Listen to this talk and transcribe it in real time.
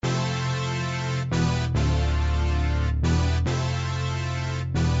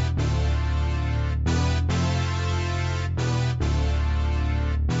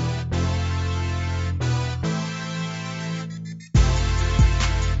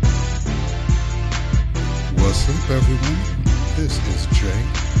Soap, everyone. This is Jay,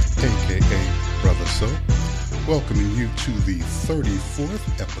 aka Brother Soap, welcoming you to the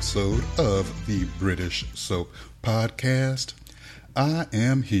 34th episode of the British Soap Podcast. I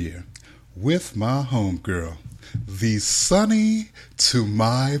am here with my homegirl, the Sunny to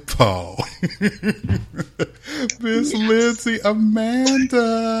my Paul, Miss Lindsay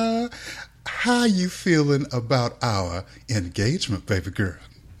Amanda. How you feeling about our engagement, baby girl?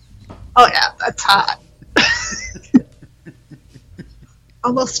 Oh yeah, that's hot.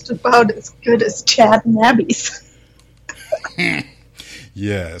 Almost about as good as Chad and Abby's.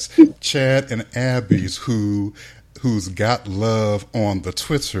 Yes, Chad and Abby's, who's got love on the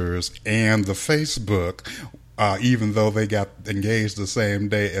Twitters and the Facebook, even though they got engaged the same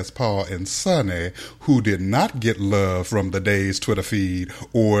day as Paul and Sunny, who did not get love from the Days Twitter feed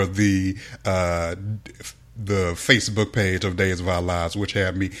or the Facebook page of Days of Our Lives, which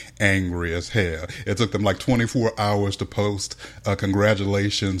had me angry as hell. It took them like 24 hours to post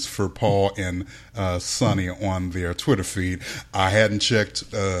congratulations for Paul and Sunny on their Twitter feed. I hadn't checked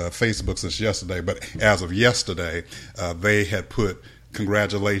Facebook since yesterday, but as of yesterday, they had put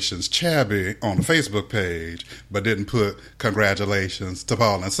congratulations Chabby on the Facebook page, but didn't put congratulations to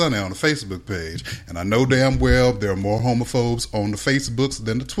Paul and Sunny on the Facebook page. And I know damn well there are more homophobes on the Facebooks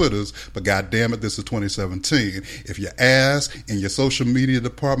than the Twitters, but god damn it, this is 2017. If your ass in your social media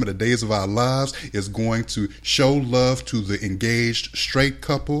department of Days of Our Lives is going to show love to the engaged straight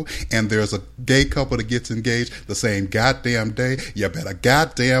couple, and there's a gay couple that gets engaged the same goddamn day, you better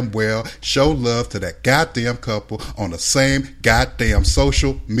goddamn well show love to that goddamn couple on the same goddamn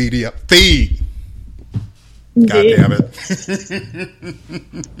social media feed. God damn it.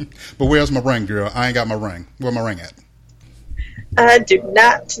 But where's my ring, girl? I ain't got my ring. Where my ring at? I do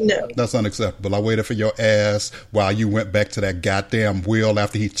not know. That's unacceptable. I waited for your ass while you went back to that goddamn Will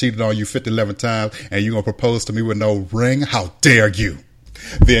after he cheated on you 11 times, and you gonna propose to me with no ring? How dare you?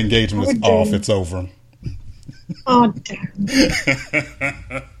 The engagement is off. It's over. Oh, damn.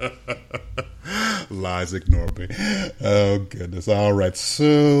 Lies, ignore me. Oh, goodness. All right.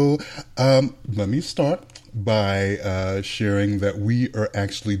 So, let me start by sharing that we are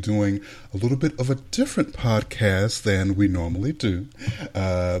actually doing a little bit of a different podcast than we normally do.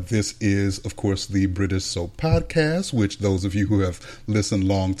 This is, of course, the British Soap Podcast, which those of you who have listened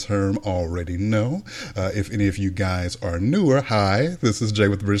long-term already know. If any of you guys are newer, hi, this is Jay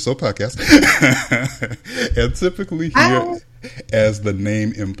with the British Soap Podcast. And typically here, as the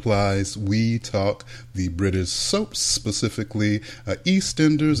name implies, we talk the British soaps, specifically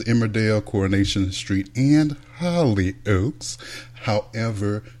EastEnders, Emmerdale, Coronation Street, and Hollyoaks.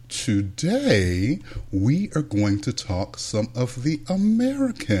 However, today we are going to talk some of the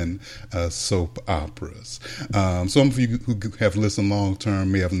American soap operas. Some of you who have listened long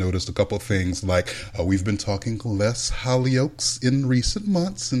term may have noticed a couple of things, like we've been talking less Hollyoaks in recent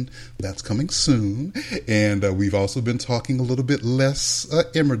months, and that's coming soon. And we've also been talking a little bit less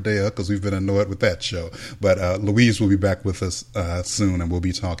Emmerdale because we've been annoyed with that show. But Louise will be back with us soon, and we'll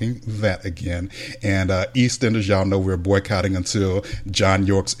be talking that again. And EastEnders, y'all know we're boycotting until John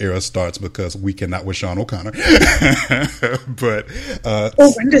York's era starts because we cannot with Sean O'Connor. But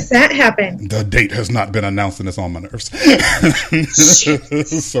when does that happen? The date has not been announced, and it's on my nerves.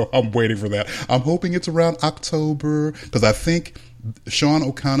 So I'm waiting for that. I'm hoping it's around October, because I think Sean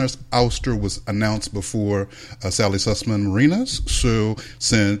O'Connor's ouster was announced before Sally Sussman Marina's. So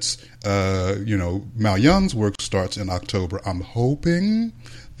since Mal Young's work starts in October, I'm hoping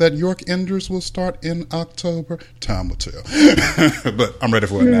that York Enders will start in October. Time will tell. But I'm ready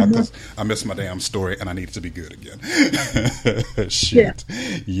for it now because I missed my damn story and I need it to be good again. Shit.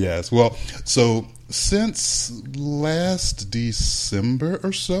 Yeah. Yes. Well, so since last December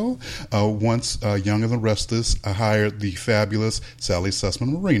or so, once Young and the Restless hired the fabulous Sally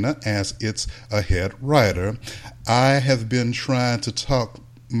Sussman Marina as its head writer, I have been trying to talk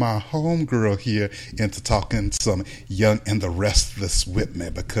my homegirl here into talking some Young and the Restless with me,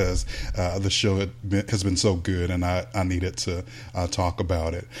 because the show has been so good and I needed to talk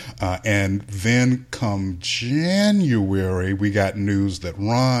about it. And then come January, we got news that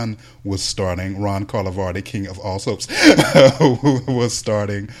Ron Carlivati, king of all soaps, was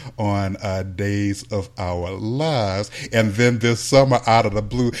starting on Days of Our Lives. And then this summer, out of the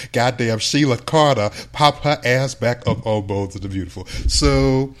blue, goddamn Sheila Carter popped her ass back up on Bones of the Beautiful.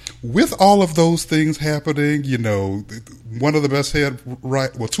 So so with all of those things happening, one of the best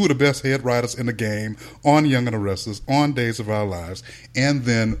two of the best head writers in the game on Young and the Restless, on Days of Our Lives, and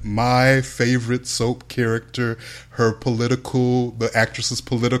then my favorite soap character, the actress's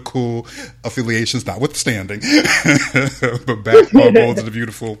political affiliations notwithstanding, but back on Bold and the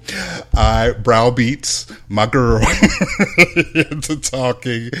Beautiful, I browbeats my girl into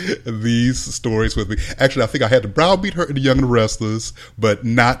talking these stories with me. Actually, I think I had to browbeat her in The Young and the Restless, but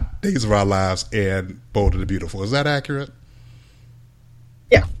not Days of Our Lives and Bold and the Beautiful. Is that accurate?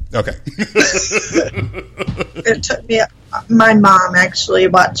 Yeah. Okay. It took me. My mom actually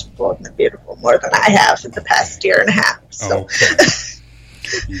watched Bold and the Beautiful more than I have in the past year and a half. So. Okay.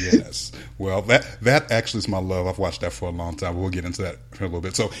 Yes. Well, that actually is my love. I've watched that for a long time. We'll get into that in a little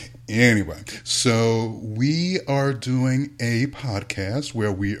bit. So anyway, we are doing a podcast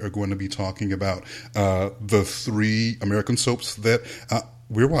where we are going to be talking about the 3 American soaps that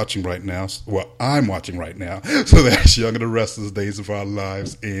we're watching right now. Well, I'm watching right now. So that's Young and the Restless, Days of Our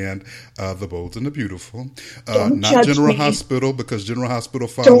Lives, and The Bold and the Beautiful. Not General Hospital, because General Hospital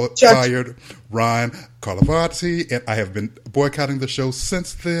fired Ryan Carlavati, and I have been boycotting the show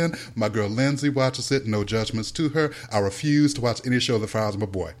since then. My girl Lindsay watches it. No judgments to her. I refuse to watch any show that fires my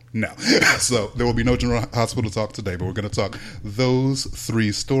boy. No. So there will be no General Hospital talk today, but we're going to talk those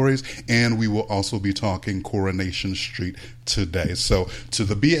 3 stories, and we will also be talking Coronation Street today. So to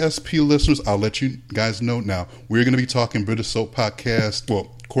the BSP listeners, I'll let you guys know now, we're going to be talking British Soap Podcast,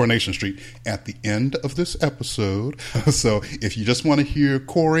 Coronation Street, at the end of this episode. So if you just want to hear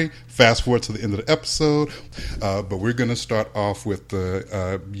Corey, fast forward to the end of the episode. But we're going to start off with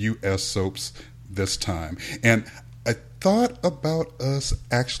the U.S. soaps this time. And I thought about us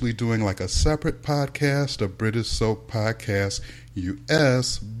actually doing like a separate podcast, a British Soap Podcast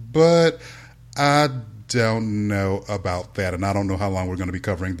U.S., but I don't know about that, and I don't know how long we're going to be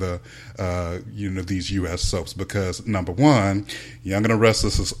covering the these U.S. soaps, because number one, Young and the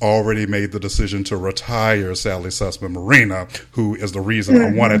Restless has already made the decision to retire Sally Sussman Marina, who is the reason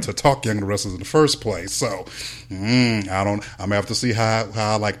I wanted to talk Young and the Restless in the first place. So I'm gonna have to see how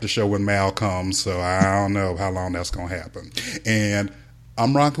I like the show when Mal comes. So I don't know how long that's gonna happen, and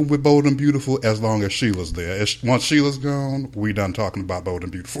I'm rocking with Bold and Beautiful as long as Sheila's there. Once Sheila's gone, we done talking about Bold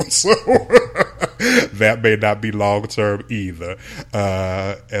and Beautiful. So that may not be long term either,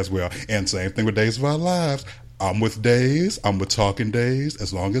 as well. And same thing with Days of Our Lives. I'm with Days. I'm with Talking Days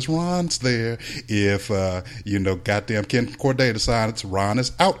as long as Ron's there. If, goddamn Ken Corday decides Ron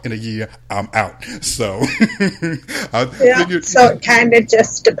is out in a year, I'm out. So, so it kind of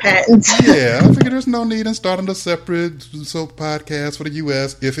just depends. Yeah, I figure there's no need in starting a separate soap podcast for the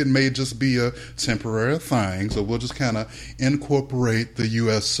U.S. if it may just be a temporary thing. So we'll just kind of incorporate the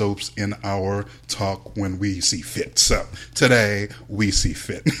U.S. soaps in our talk when we see fit. So today we see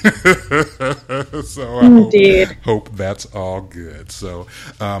fit. So I hope that's all good. So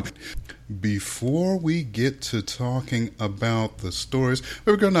before we get to talking about the stories,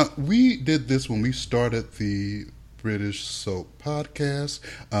 we did this when we started the British Soap Podcast.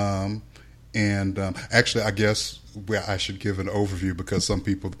 Actually, I guess I should give an overview, because some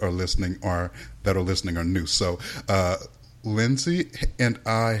people that are listening are new. So Lindsay and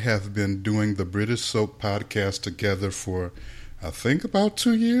I have been doing the British Soap Podcast together for, I think, about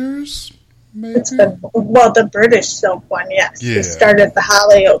 2 years. Maybe? The British soap one, yes. Yeah. We started the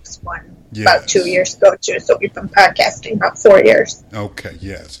Hollyoaks one about 2 years ago, too, so we've been podcasting about 4 years. Okay,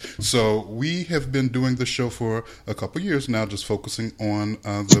 yes. So we have been doing the show for a couple years now, just focusing on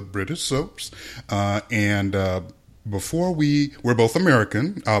the British soaps. Before we're both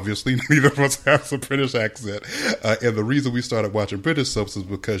American, obviously, neither of us has a British accent. And the reason we started watching British soaps is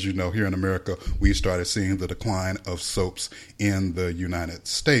because, here in America, we started seeing the decline of soaps in the United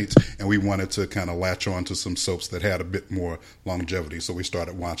States. And we wanted to kind of latch on to some soaps that had a bit more longevity. So we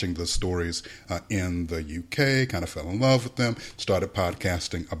started watching the stories in the UK, kind of fell in love with them, started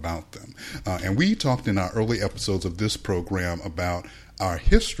podcasting about them. And we talked in our early episodes of this program about our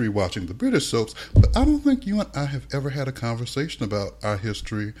history watching the British soaps, but I don't think you and I have ever had a conversation about our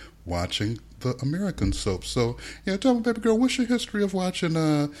history watching the American soaps. So, tell me, baby girl, what's your history of watching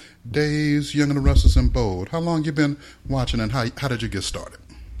Days, Young and the Restless, and Bold? How long you been watching, and how did you get started?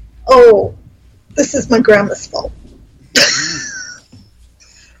 Oh, this is my grandma's fault.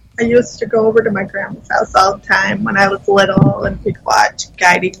 I used to go over to my grandma's house all the time when I was little, and we'd watch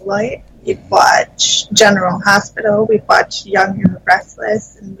Guiding Light. We'd watch General Hospital, we'd watch Young and the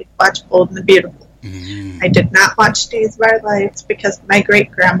Restless, and we'd watch Bold and the Beautiful. I did not watch Days of Our Lives because my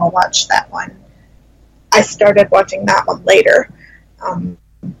great-grandma watched that one. I started watching that one later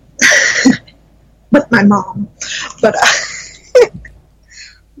with my mom. But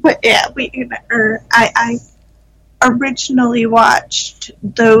But yeah, I originally watched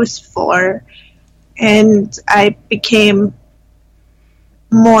those four, and I became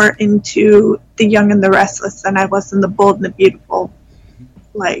more into The Young and the Restless than I was in The Bold and the Beautiful,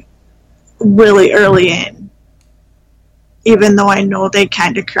 like really early in. Even though I know they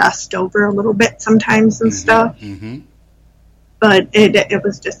kind of crossed over a little bit sometimes and stuff. Mm-hmm. But it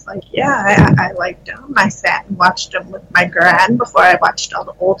was just like, yeah, I liked them. I sat and watched them with my gran before I watched all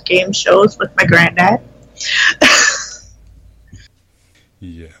the old game shows with my granddad.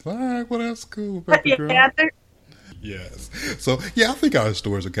 Yeah. All right. Well, that's cool, baby girl. Yeah, Yes. So, yeah, I think our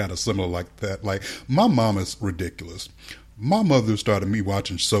stories are kind of similar like that. Like, my mom is ridiculous. My mother started me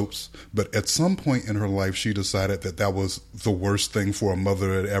watching soaps, but at some point in her life, she decided that that was the worst thing for a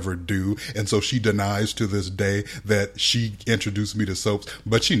mother to ever do. And so she denies to this day that she introduced me to soaps,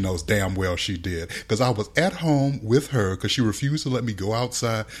 but she knows damn well she did. Because I was at home with her because she refused to let me go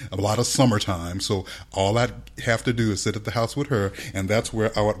outside a lot of summertime. So all I'd have to do is sit at the house with her. And that's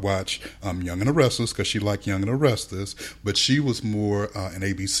where I would watch Young and the Restless because she liked Young and the Restless. But she was more an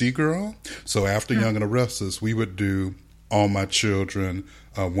ABC girl. So after Young and the Restless, we would do All My Children,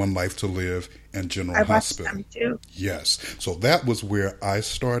 One Life to Live, and General Hospital. I watched them too. Yes. So that was where I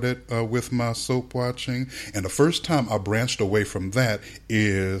started with my soap watching. And the first time I branched away from that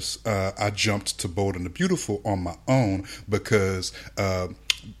is I jumped to Bold and the Beautiful on my own because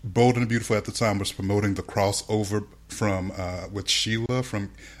Bold and the Beautiful at the time was promoting the crossover from with Sheila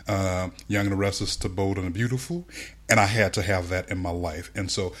from Young and the Restless to Bold and the Beautiful, and I had to have that in my life,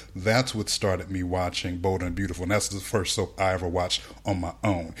 and so that's what started me watching Bold and the Beautiful, and that's the first soap I ever watched on my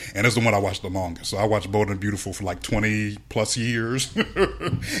own, and it's the one I watched the longest. So I watched Bold and the Beautiful for like 20 plus years,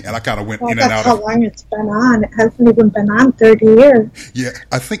 and I kind of went in and out. That's how long it's been on. It hasn't even been on 30 years. Yeah,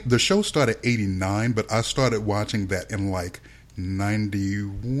 I think the show started 89, but I started watching that in like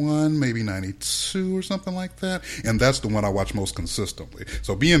 91, maybe 92 or something like that, and that's the one I watch most consistently.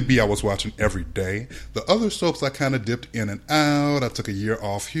 So B&B I was watching every day. The other soaps I kind of dipped in and out. I took a year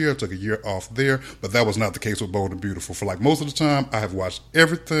off here, I took a year off there, but that was not the case with Bold and Beautiful. For like most of the time I have watched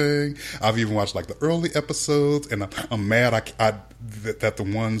everything. I've even watched like the early episodes, and I'm mad that the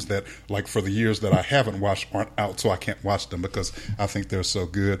ones that like for the years that I haven't watched aren't out, so I can't watch them because I think they're so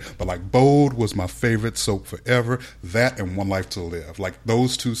good. But like Bold was my favorite soap forever. That and One Life to Live, like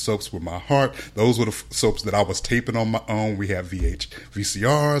those two soaps were my heart. Those were the soaps that I was taping on my own. We had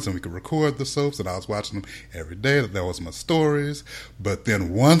VCRs and we could record the soaps, and I was watching them every day. That was my stories. But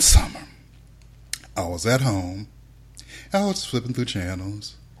then one summer I was at home, I was flipping through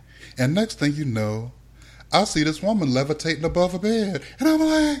channels, and next thing you know, I see this woman levitating above a bed, and I'm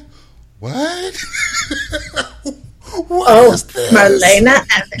like, what? What is this? Marlena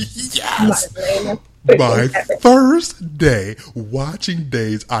Evans. Yes. Marlena My Evans. first day watching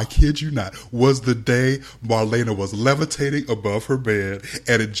Days, I kid you not, was the day Marlena was levitating above her bed,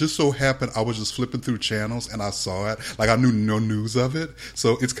 and it just so happened I was just flipping through channels and I saw it. Like, I knew no news of it.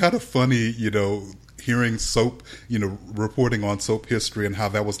 So it's kind of funny, hearing soap, reporting on soap history and how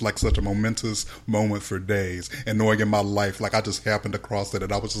that was like such a momentous moment for Days, and knowing in my life, like I just happened across it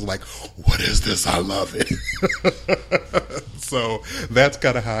and I was just like, what is this? I love it. So that's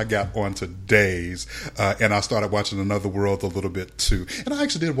kind of how I got onto Days, and I started watching Another World a little bit too. And I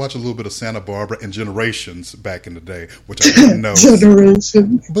actually did watch a little bit of Santa Barbara and Generations back in the day, which I didn't know.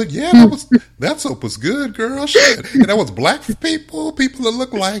 Generations. But yeah, that soap was good, girl. Shit. And that was black people that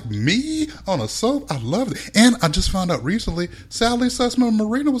look like me on a soap. I loved it. And I just found out recently, Sally Sussman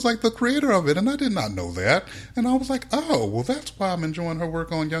Marina was like the creator of it, and I did not know that. And I was like, oh, well, that's why I'm enjoying her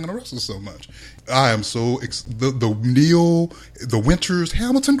work on Young and the Restless so much. I am so the Winters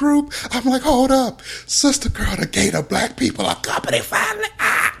Hamilton group. I'm like, hold up, Sister Girl, the Gator Black people are company finally.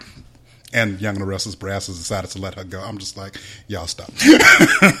 And Young and the Restless Brass has decided to let her go. I'm just like, y'all stop.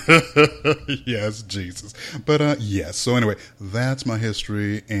 Yes, Jesus. But yes. So anyway, that's my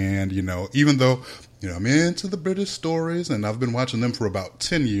history. And even though I'm into the British stories, and I've been watching them for about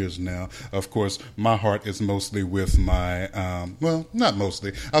 10 years now. Of course, my heart is mostly with my, well, not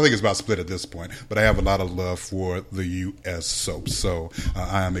mostly. I think it's about split at this point. But I have a lot of love for the U.S. soaps. So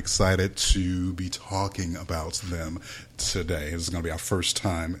I am excited to be talking about them today. This is going to be our first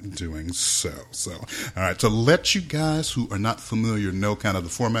time doing so. So, all right, to let you guys who are not familiar know kind of the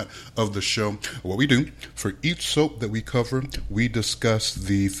format of the show, what we do, for each soap that we cover, we discuss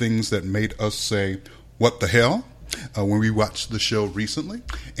the things that made us say, what the hell? when we watch the show recently.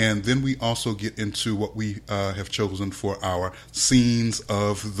 And then we also get into what we have chosen for our scenes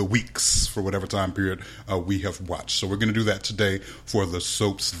of the weeks for whatever time period we have watched. So we're going to do that today for the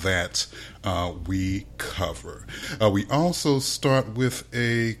soaps that we cover. We also start with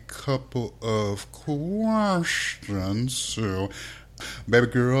a couple of questions. So, baby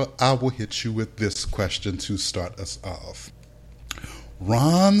girl, I will hit you with this question to start us off.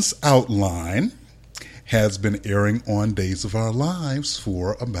 Ron's Outline has been airing on Days of Our Lives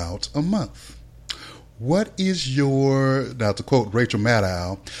for about a month. What is your, now to quote Rachel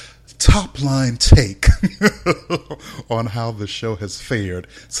Maddow, top line take on how the show has fared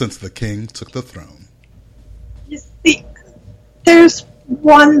since the king took the throne? You see, there's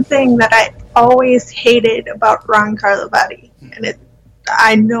one thing that I always hated about Ron Carlivati, and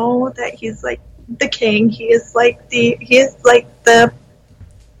I know that he's like the king. He is like the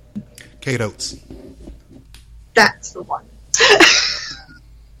Kate Oates. That's the one.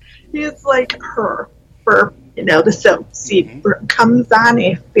 He's like her for, the soaps. He comes on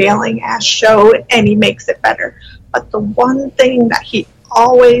a failing ass show and he makes it better. But the one thing that he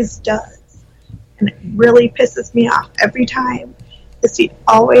always does, and it really pisses me off every time, is he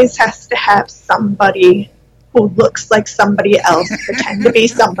always has to have somebody who looks like somebody else pretend to be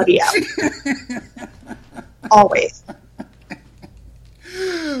somebody else. Always.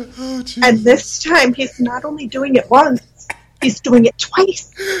 Oh, and this time, he's not only doing it once, he's doing it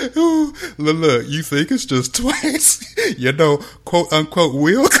twice. Ooh, look, you think it's just twice? Quote unquote,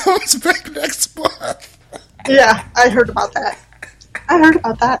 Will comes back next month. Yeah, I heard about that.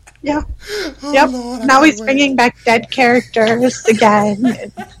 Yeah. Oh, yep. Lord, now he's bringing back dead characters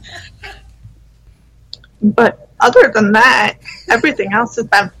again. But other than that, everything else has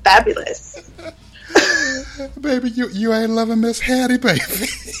been fabulous. Baby, you ain't loving Miss Hattie, baby.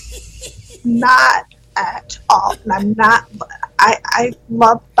 Not at all. And I'm not. I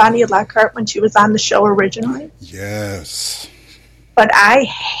loved Bonnie Lockhart when she was on the show originally. Yes. But I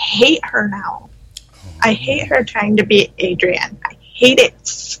hate her now. I hate her trying to be Adrian. I hate it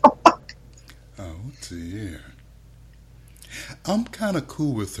so much. Oh, dear. I'm kind of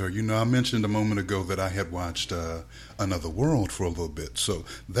cool with her. I mentioned a moment ago that I had watched Another World for a little bit. So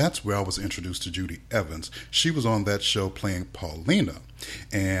that's where I was introduced to Judy Evans. She was on that show playing Paulina.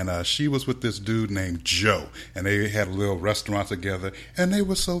 And she was with this dude named Joe. And they had a little restaurant together. And they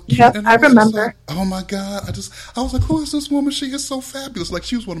were so cute. Yep, and I remember. Like, oh, my God. I was like, who is this woman? She is so fabulous. Like,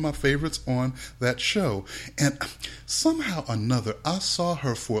 she was one of my favorites on that show. And somehow or another, I saw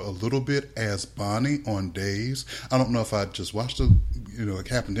her for a little bit as Bonnie on Days. I don't know if I just watched it, it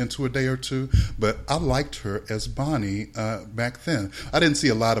happened into a day or two. But I liked her as Bonnie back then. I didn't see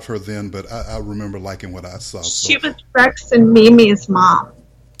a lot of her then, but I remember liking what I saw. She was Rex and Mimi's mom.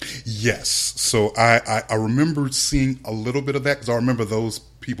 Yes. So I remember seeing a little bit of that because I remember those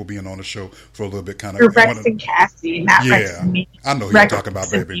people being on the show for a little bit. Kind of Rex and Cassie, not Rex and Mimi. I know who you're talking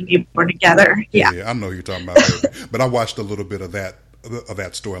about, baby. Mimi were together. Yeah, I know who you're talking about, baby. But I watched a little bit of that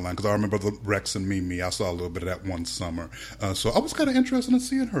storyline because I remember the Rex and Mimi. I saw a little bit of that one summer. So I was kind of interested in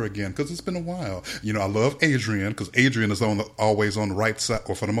seeing her again because it's been a while. I love Adrian because Adrian is always on the right side,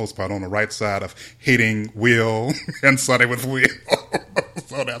 or for the most part on the right side of hating Will and Sunny with Will.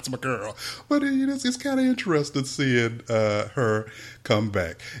 So that's my girl. But it's kind of interesting seeing her come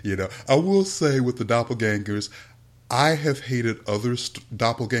back. I will say with the doppelgangers, I have hated other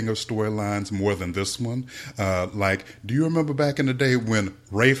doppelganger storylines more than this one. Like, do you remember back in the day when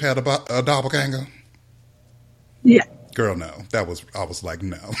Rafe had a doppelganger? Yeah. Girl, no. I was like,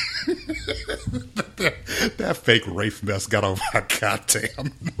 no. that fake Rafe mess got on my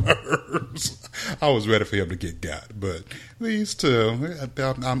goddamn nerves. I was ready for him to get got. But these two,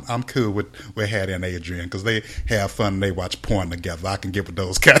 I'm cool with Hattie and Adrian because they have fun and they watch porn together. I can get with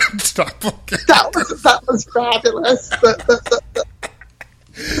those kind of doppelgangers. That was fabulous.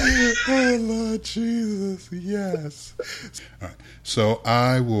 Oh, Lord Jesus, yes. All right, so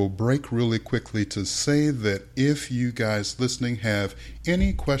I will break really quickly to say that if you guys listening have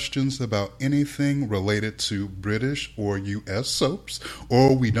any questions about anything related to British or U.S. soaps,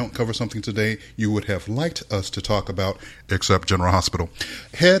 or we don't cover something today you would have liked us to talk about, except General Hospital,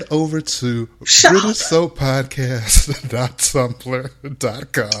 head over to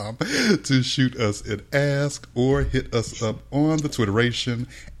BritishSoapPodcast.tumblr.com to shoot us an ask or hit us up on the Twitteration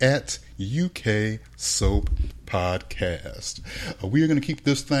at UK Soap Podcast. We are going to keep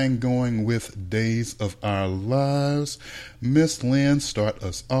this thing going with Days of Our Lives. Miss Lynn, start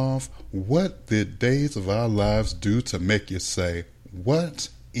us off. What did Days of Our Lives do to make you say, what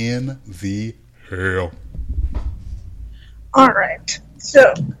in the hell? All right.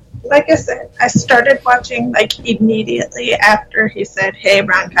 So like I said, I started watching like immediately after he said, "Hey,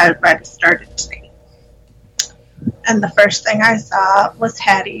 Ron Cartwright started today." And the first thing I saw was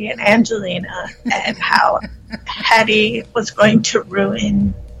Hattie and Angelina, and how Hattie was going to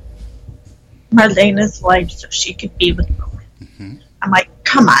ruin Marlena's life so she could be with Roman. Mm-hmm. I'm like,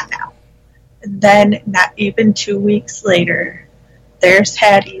 come on now. And then, not even 2 weeks later, there's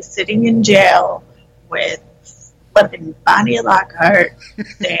Hattie sitting in jail with flipping Bonnie Lockhart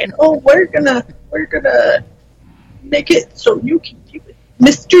saying, "Oh, we're gonna make it so you can be with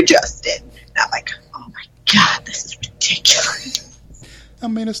Mr. Justin." And I'm like, oh my God, this is ridiculous. I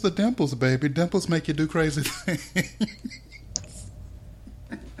mean, it's the dimples, baby. Dimples make you do crazy things.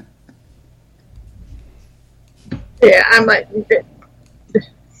 Yeah, I'm like,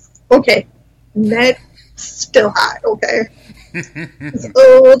 okay, Ned's still hot, okay? He's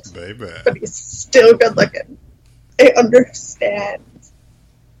old, baby, but he's still good looking. I understand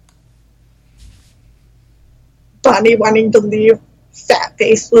Bonnie wanting to leave fat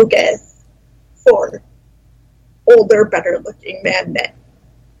face Lucas for older, better looking man Ned.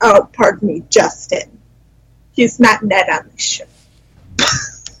 Oh, pardon me, Justin. He's not Ned on the show.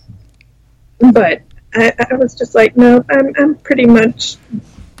 But I was just like, no, I'm pretty much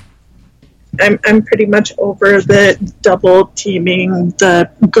over the double teaming the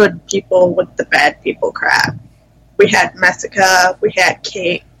good people with the bad people crap. We had Messica, we had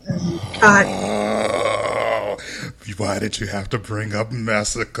Kate, and Con. Oh, why did you have to bring up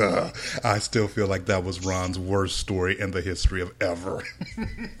Messica? I still feel like that was Ron's worst story in the history of ever.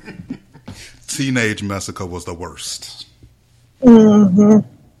 Teenage Messica was the worst. Mm-hmm.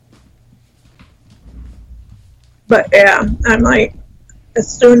 But yeah, I'm like,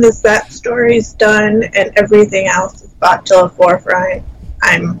 as soon as that story's done and everything else is brought to the forefront,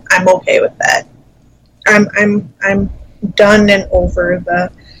 I'm okay with that. I'm done and over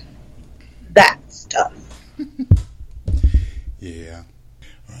that stuff. Yeah.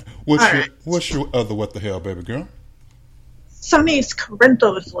 All right. What's your other what the hell, baby girl? Sonny's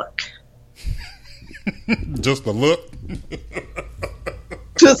Corinthos look. Just the look?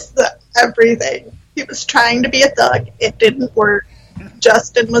 Just everything. He was trying to be a thug. It didn't work.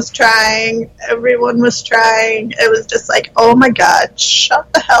 Justin was trying. Everyone was trying. It was just like, oh my God,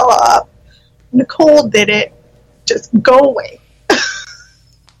 shut the hell up. Nicole did it. Just go away.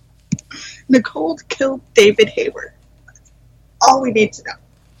 Nicole killed David Hayward. That's all we need to know.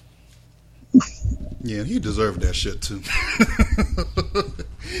 Yeah, he deserved that shit too.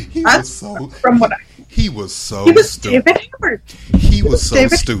 He was stupid. David Hayward. He was so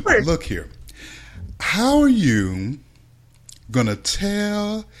stupid. Hayward. Look here. How are you gonna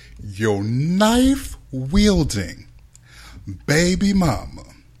tell your knife-wielding baby mama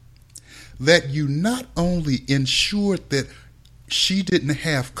that you not only ensured that she didn't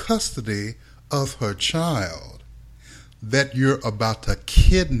have custody of her child, that you're about to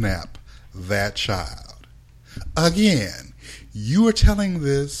kidnap that child? Again, you are telling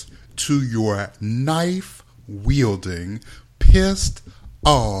this to your knife-wielding, pissed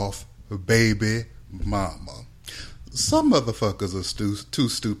off baby mama. Some motherfuckers are too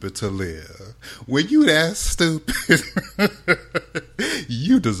stupid to live. When you that stupid,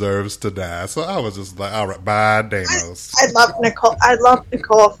 you deserves to die. So I was just like, all right, bye, Deimos. I love Nicole. I love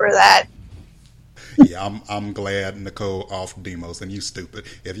Nicole for that. Yeah, I'm glad Nicole off Deimos, and you stupid.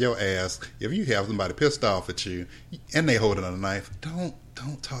 If you have somebody pissed off at you and they holding a knife, don't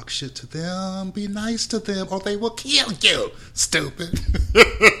talk shit to them. Be nice to them, or they will kill you. Stupid.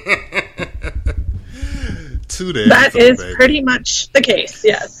 That is baby. Pretty much the case.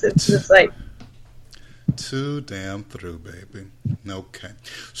 Yes, it's just like too damn through, baby. Okay,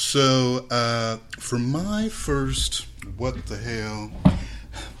 so for my first, what the hell?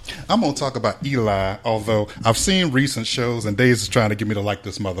 I'm going to talk about Eli, although I've seen recent shows and Days is trying to get me to like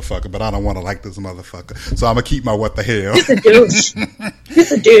this motherfucker, but I don't want to like this motherfucker. So I'm going to keep my what the hell. He's a douche.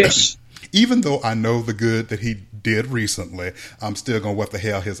 He's a douche. Even though I know the good that he did recently, I'm still going to what the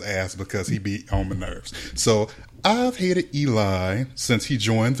hell his ass because he be on my nerves. So I've hated Eli since he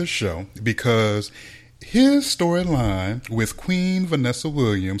joined the show because his storyline with Queen Vanessa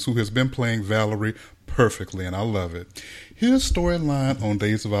Williams, who has been playing Valerie perfectly, and I love it. His storyline on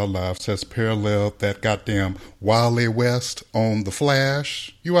Days of Our Lives has paralleled that goddamn Wally West on The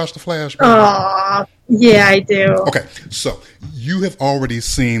Flash. You watch The Flash? Oh, yeah, I do. Okay, so you have already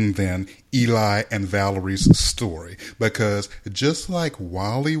seen then Eli and Valerie's story, because just like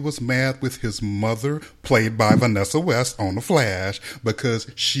Wally was mad with his mother, played by Vanessa West on The Flash, because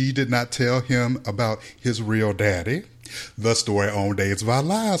she did not tell him about his real daddy, The story on Days of Our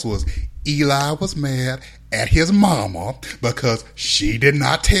Lives was Eli was mad at his mama because she did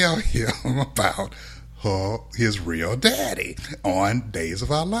not tell him about his real daddy on Days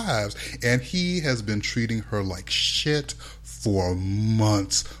of Our Lives. And he has been treating her like shit for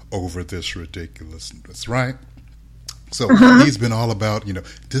months over this ridiculousness, right? So he's been all about,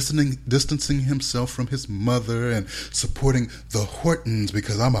 distancing himself from his mother and supporting the Hortons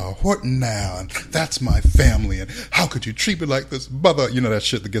because I'm a Horton now and that's my family. And how could you treat me like this, mother? You know that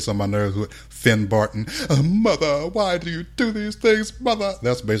shit that gets on my nerves with Finn Barton. Mother, why do you do these things, mother?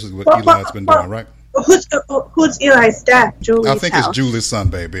 That's basically what Eli's been doing, right? Who's Eli's dad? Julie's I think house. It's Julie's son,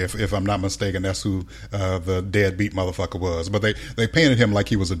 baby. If I'm not mistaken, that's who the deadbeat motherfucker was. But they painted him like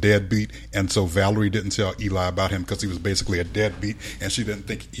he was a deadbeat, and so Valerie didn't tell Eli about him because he was basically a deadbeat, and she didn't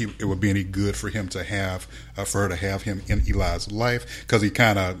think it would be any good for him to have for her to have him in Eli's life because he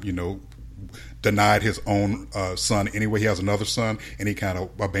kind of denied his own son anyway. He has another son, and he kind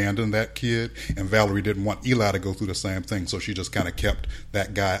of abandoned that kid. And Valerie didn't want Eli to go through the same thing, so she just kind of kept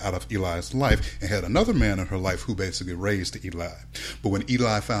that guy out of Eli's life and had another man in her life who basically raised Eli. But when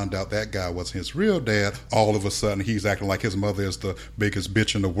Eli found out that guy wasn't his real dad, all of a sudden he's acting like his mother is the biggest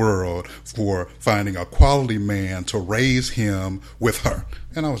bitch in the world for finding a quality man to raise him with her.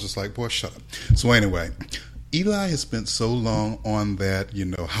 And I was just like, boy, shut up. So anyway, Eli has spent so long on that,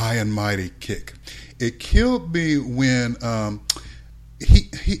 high and mighty kick. It killed me when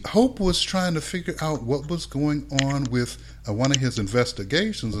Hope was trying to figure out what was going on with one of his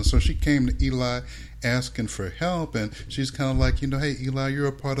investigations, and so she came to Eli asking for help, and she's kind of like, hey, Eli, you're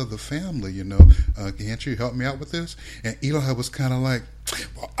a part of the family, can't you help me out with this? And Eli was kind of like,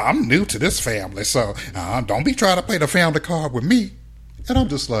 well, I'm new to this family, so don't be trying to play the family card with me. And I'm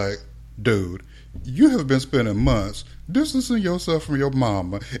just like, dude, you have been spending months distancing yourself from your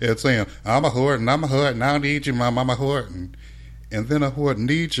mama and saying, I'm a Horton, I don't need you, mama, I'm a Horton. And then a Horton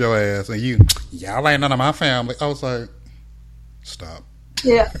needs your ass, and y'all ain't none of my family. I was like, stop.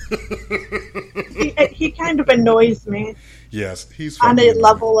 Yeah. he kind of annoys me. Yes, he's on a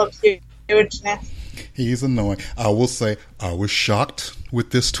level of hugeness. He's annoying. I will say I was shocked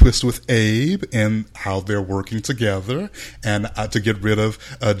with this twist with Abe and how they're working together, and to get rid of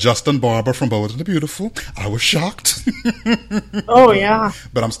Justin Barber from Bold and the Beautiful. I was shocked. Oh, yeah.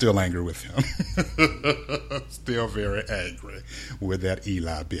 But I'm still angry with him. Still very angry with that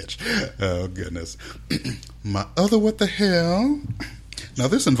Eli bitch. Oh, goodness. My other what the hell? Now,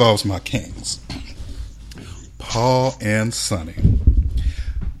 this involves my kings, Paul and Sonny.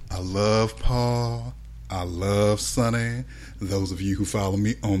 I love Paul. I love Sonny. Those of you who follow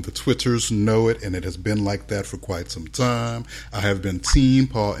me on the Twitters know it, and it has been like that for quite some time. I have been team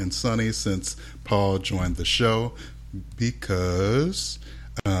Paul and Sonny since Paul joined the show because,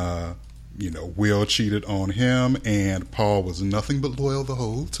 Will cheated on him, and Paul was nothing but loyal the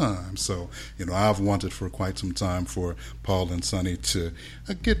whole time. So, I've wanted for quite some time for Paul and Sonny to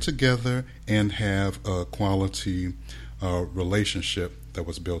get together and have a quality relationship that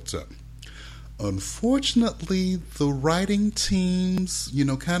was built up. Unfortunately, the writing teams,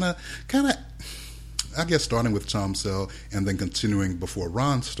 kind of, I guess starting with Tom Sell and then continuing before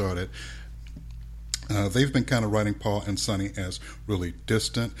Ron started, they've been kind of writing Paul and Sonny as really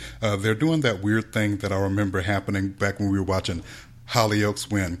distant. They're doing that weird thing that I remember happening back when we were watching Hollyoaks,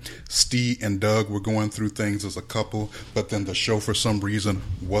 when Steve and Doug were going through things as a couple, but then the show for some reason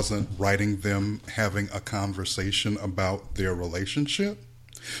wasn't writing them having a conversation about their relationship.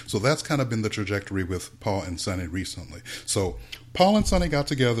 So that's kind of been the trajectory with Paul and Sonny recently. So Paul and Sonny got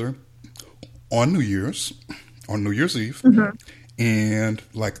together on New Year's Eve, and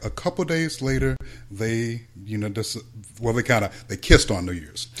like a couple days later, they kissed on New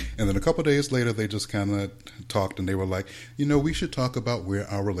Year's, and then a couple days later, they just kind of talked, and they were like, we should talk about where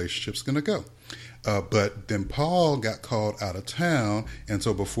our relationship's going to go. But then Paul got called out of town, and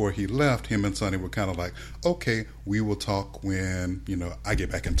so before he left, him and Sonny were kind of like, okay, we will talk when, I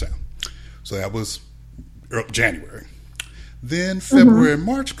get back in town. So that was January. Then February and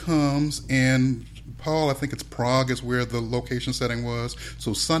March comes, and Paul, I think it's Prague is where the location setting was.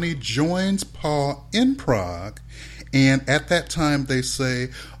 So Sonny joins Paul in Prague, and at that time they say,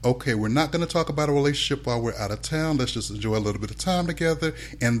 okay, we're not going to talk about a relationship while we're out of town. Let's just enjoy a little bit of time together,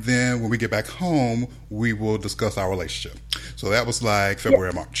 and then when we get back home, we will discuss our relationship. So that was like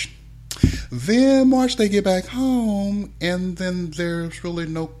February, March. Then March they get back home, and then there's really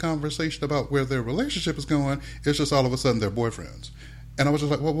no conversation about where their relationship is going. It's just all of a sudden they're boyfriends. And I was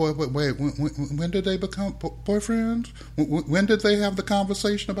just like, wait, when did they become boyfriends? When did they have the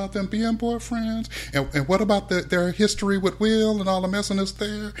conversation about them being boyfriends? And what about their history with Will and all the messiness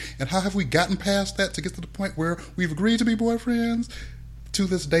there? And how have we gotten past that to get to the point where we've agreed to be boyfriends? To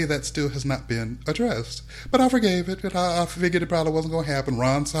this day, that still has not been addressed. But I forgave it. And I figured it probably wasn't going to happen.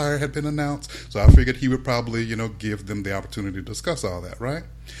 Ron's hire had been announced, so I figured he would probably, give them the opportunity to discuss all that, right?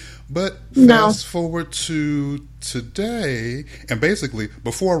 But fast forward to today, and basically,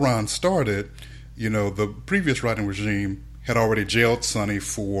 before Ron started, the previous writing regime had already jailed Sonny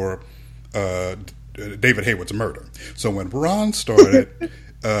for David Hayward's murder. So when Ron started,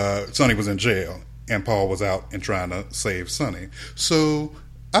 Sonny was in jail, and Paul was out and trying to save Sonny. So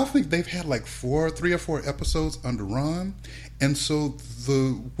I think they've had like 3 or 4 episodes under Ron, and so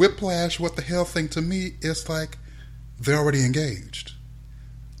the whiplash, what the hell thing to me is like they're already engaged.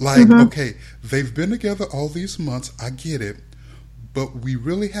 Like, okay, they've been together all these months, I get it, but we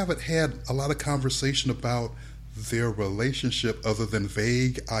really haven't had a lot of conversation about their relationship other than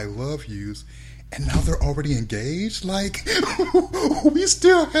vague I love yous, and now they're already engaged? Like, we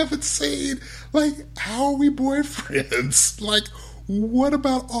still haven't seen, like, how are we boyfriends? Like, what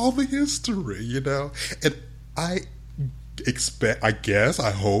about all the history, And I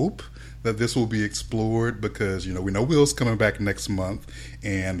hope that this will be explored because, we know Will's coming back next month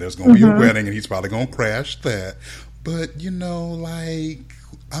and there's going to be a wedding and he's probably going to crash that. But,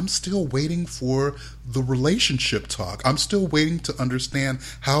 I'm still waiting for the relationship talk. I'm still waiting to understand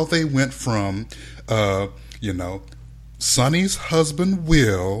how they went from, Sonny's husband,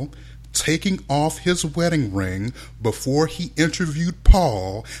 Will, taking off his wedding ring before he interviewed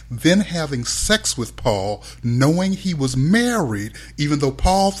Paul, then having sex with Paul, knowing he was married, even though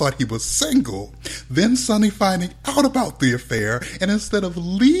Paul thought he was single, then Sonny finding out about the affair, and instead of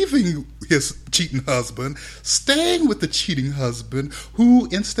leaving his cheating husband, staying with the cheating husband, who,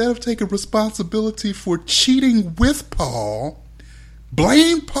 instead of taking responsibility for cheating with Paul,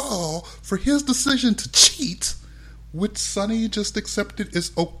 blamed Paul for his decision to cheat, which Sonny just accepted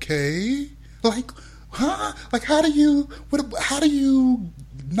is okay. Like, huh? Like, how do you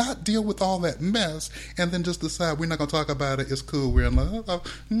not deal with all that mess and then just decide we're not going to talk about it? It's cool. We're in love.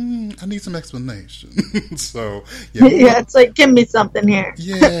 I need some explanation. So yeah, it's like, give me something here.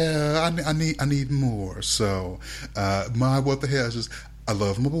 Yeah, I need more. So my what the hell is just, I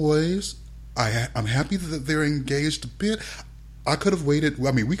love my boys. I'm happy that they're engaged a bit. I could have waited.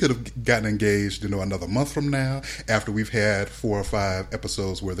 I mean, we could have gotten engaged, another month from now after we've had 4 or 5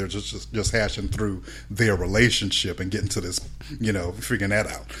 episodes where they're just hashing through their relationship and getting to this, figuring that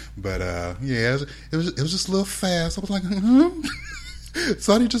out. But yeah, it was just a little fast. I was like,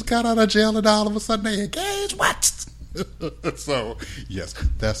 Sonny just got out of jail and all of a sudden they engaged. What? So yes,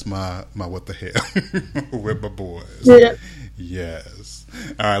 that's my what the hell with my boys. Yeah. Yes.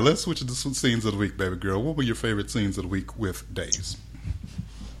 All right, let's switch to the scenes of the week, baby girl. What were your favorite scenes of the week with Days?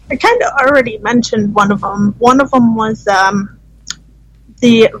 I kind of already mentioned one of them. One of them was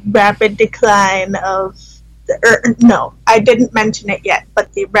the rapid decline of no, I didn't mention it yet,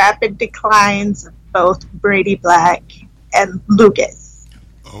 but the rapid declines of both Brady Black and Lucas.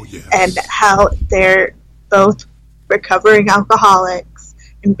 Oh, yes. And how they're both recovering alcoholics,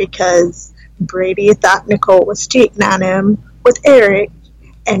 and because Brady thought Nicole was cheating on him with Eric,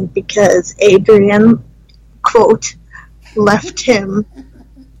 and because Adrian, quote, left him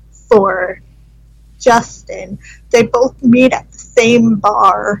for Justin, they both meet at the same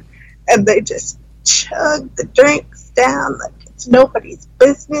bar and they just chug the drinks down like it's nobody's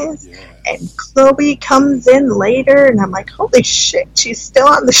business. Yes. And Chloe comes in later and I'm like, holy shit, she's still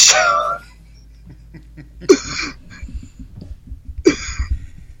on the show.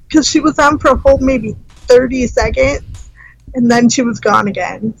 Because she was on for a whole maybe 30 seconds and then she was gone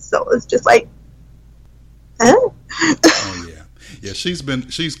again. So it was just like, huh? Oh, yeah. Yeah, she's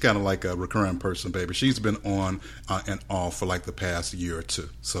kind of like a recurring person, baby. She's been on and off for like the past year or two.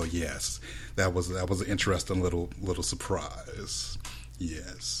 So yes, that was an interesting little surprise.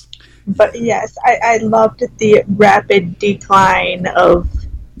 Yes. But yes, I loved the rapid decline of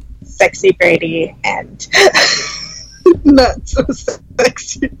sexy Brady and not so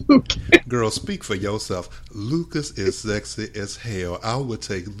sexy Lucas. Girl, speak for yourself. Lucas is sexy as hell. I would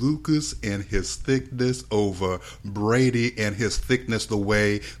take Lucas and his thickness over Brady and his thickness the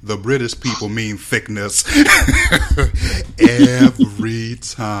way the British people mean thickness every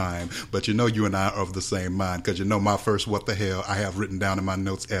time. But you and I are of the same mind, because my first what the hell I have written down in my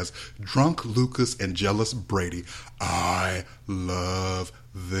notes as drunk Lucas and jealous Brady. I love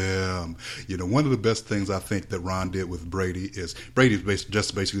them. One of the best things I think that Ron did with Brady is Brady's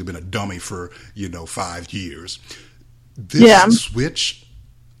just basically been a dummy for 5 years. this switch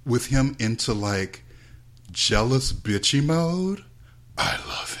with him into like jealous bitchy mode, I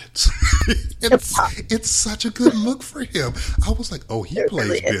love it. It's such a good look for him. I was like, oh, he plays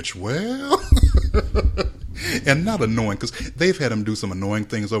really bitch well. And not annoying, because they've had him do some annoying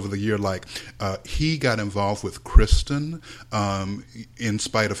things over the year. Like he got involved with Kristen in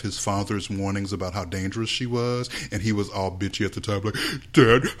spite of his father's warnings about how dangerous she was, and he was all bitchy at the time, like,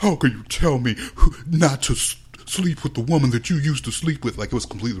 Dad, how can you tell me not to sleep with the woman that you used to sleep with? Like, it was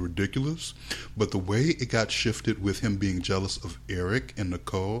completely ridiculous. But the way it got shifted with him being jealous of Eric and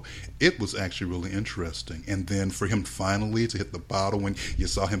Nicole, it was actually really interesting. And then for him finally to hit the bottle, when you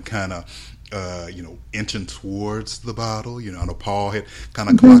saw him kind of inching towards the bottle. I know Paul had kind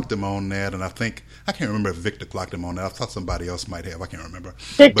of clocked him on that, and I can't remember if Victor clocked him on that. I thought somebody else might have. I can't remember.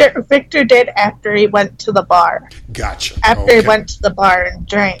 Victor did after he went to the bar. Gotcha. After he went to the bar and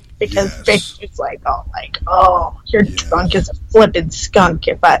drank, because Victor's like, you're drunk as a flippin' skunk.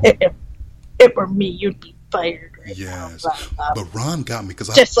 If it were me, you'd be fired right now. Yes. But Ron got me because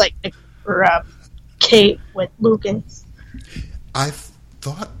just like Kate with Lucas. I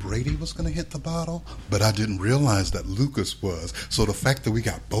thought Brady was going to hit the bottle, but I didn't realize that Lucas was. So the fact that we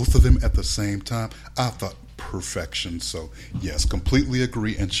got both of them at the same time, I thought perfection. So yes, completely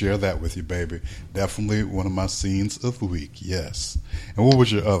agree and share that with you, baby. Definitely one of my scenes of the week. Yes. And what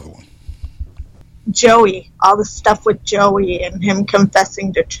was your other one? Joey, all the stuff with Joey and him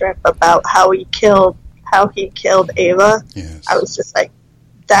confessing to Trip about how he killed Ava. Yes. I was just like,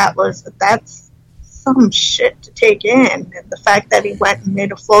 that's some shit to take in, and the fact that he went and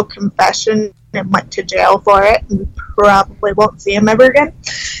made a full confession and went to jail for it, and we probably won't see him ever again.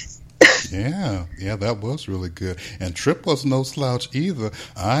 Yeah, that was really good. And Trip was no slouch either.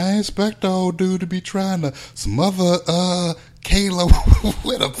 I expect the old dude to be trying to smother Kayla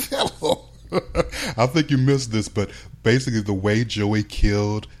with a pillow. I think you missed this, but basically the way Joey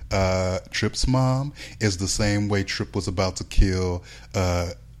killed Trip's mom is the same way Trip was about to kill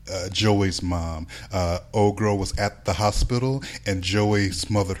Joey's mom. Old girl was at the hospital and Joey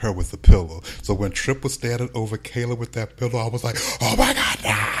smothered her with a pillow. So when Trip was standing over Kayla with that pillow, I was like, oh my God,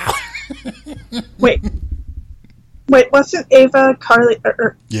 no! Wait, wasn't Ava Carly?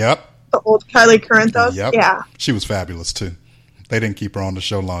 Yep. The old Carly Corinthos? Yep. Yeah. She was fabulous too. They didn't keep her on the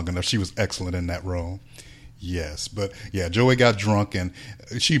show long enough. She was excellent in that role. Yes, but yeah, Joey got drunk and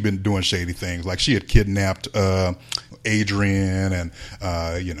she'd been doing shady things. Like she had kidnapped Adrian and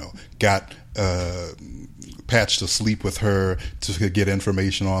got Patch to sleep with her to get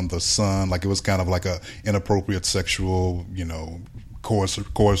information on the son. Like it was kind of like a inappropriate sexual,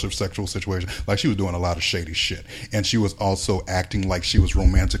 coercive sexual situation. Like she was doing a lot of shady shit, and she was also acting like she was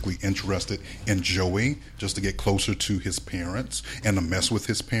romantically interested in Joey just to get closer to his parents and to mess with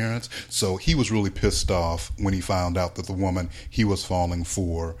his parents. So he was really pissed off when he found out that the woman he was falling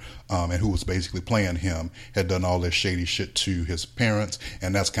for and who was basically playing him had done all this shady shit to his parents,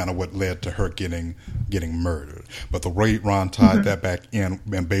 and that's kind of what led to her getting murdered. But the way Ron tied that back in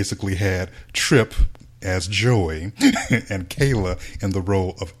and basically had Trip as Joey and Kayla in the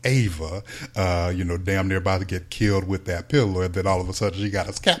role of Ava, damn near about to get killed with that pillow, and then all of a sudden she got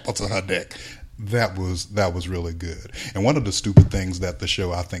a scalpel to her neck. That was really good. And one of the stupid things that the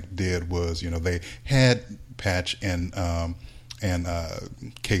show I think did was, they had Patch and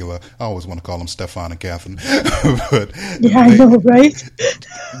Kayla. I always want to call them Stefan and Catherine. But I know, right?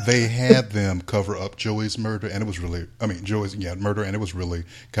 They had them cover up Joey's murder, and it was really, Joey's murder, and it was really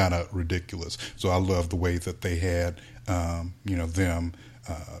kind of ridiculous. So I love the way that they had, them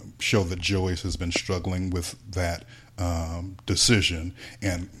show that Joey has been struggling with that decision,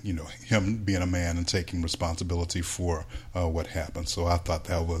 and him being a man and taking responsibility for what happened. So I thought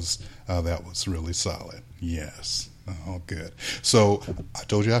that was really solid. Yes. Oh, good. So I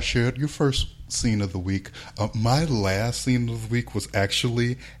told you I shared your first scene of the week. My last scene of the week was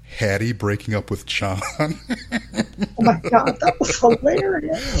actually Hattie breaking up with John. Oh my God, that was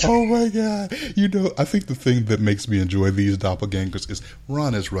hilarious. Oh my God. I think the thing that makes me enjoy these doppelgangers is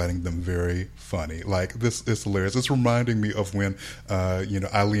Ron is writing them very funny. Like, this is hilarious. It's reminding me of when,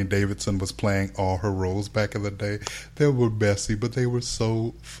 Eileen Davidson was playing all her roles back in the day. They were messy, but they were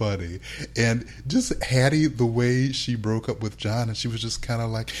so funny. And just Hattie, the way she broke up with John, and she was just kind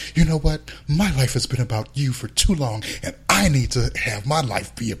of like, you know what? My life has been about you for too long, and I need to have my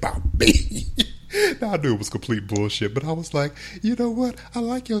life be about me. Now, I knew it was complete bullshit, but I was like, you know what? I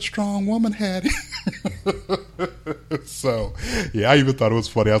like your strong woman, Hattie. So, yeah, I even thought it was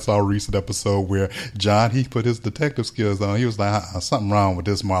funny. I saw a recent episode where John, he put his detective skills on. He was like, something wrong with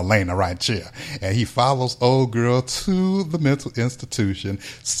this Marlena right here. And he follows old girl to the mental institution,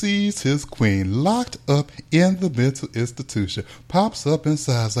 sees his queen locked up in the mental institution, pops up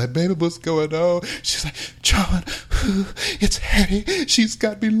inside, is like, baby, what's going on? She's like, John, it's Hattie. She's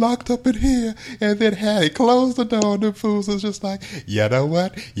got me locked up in here. And then Hattie closed the door, and the fools was just like, you know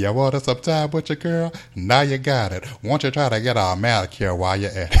what? You wanted some time with your girl? Now you got it. Won't you try to get a manicure while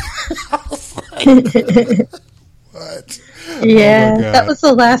you're at it? What? Yeah, that was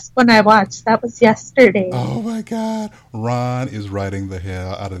the last one I watched. That was yesterday. Oh my God. Ron is writing the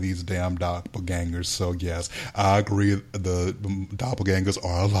hell out of these damn doppelgangers. So yes, I agree. The doppelgangers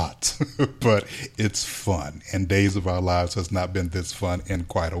are a lot, but it's fun. And Days of Our Lives has not been this fun in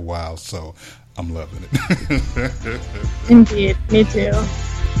quite a while. So I'm loving it. Indeed. Me too. All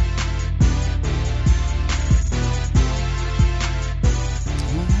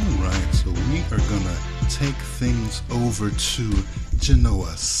right. So we are going to take things over to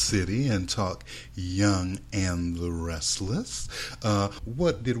Genoa City and talk Young and the Restless.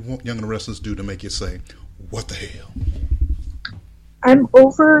 What did Young and the Restless do to make you say, what the hell? I'm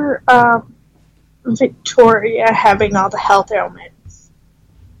over Victoria having all the health ailments.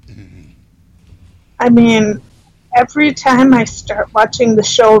 Mm-hmm. I mean, every time I start watching the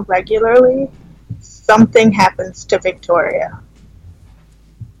show regularly, something happens to Victoria.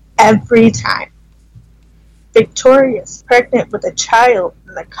 Every time. Victoria's pregnant with a child,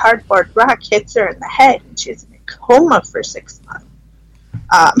 and the cardboard rock hits her in the head, and she's in a coma for 6 months.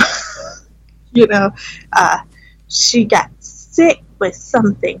 She got sick with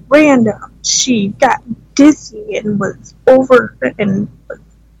something random. She got dizzy and was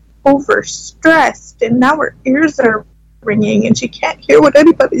overstressed, and now her ears are ringing, and she can't hear what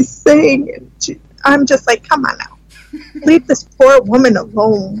anybody's saying. And I'm just like, come on now, leave this poor woman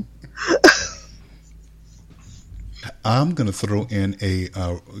alone. I'm going to throw in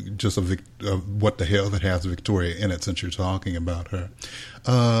what the hell that has Victoria in it, since you're talking about her.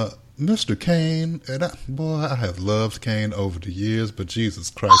 Mr. Kane, and I have loved Kane over the years, but Jesus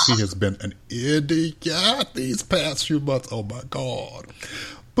Christ, he has been an idiot these past few months. Oh my God.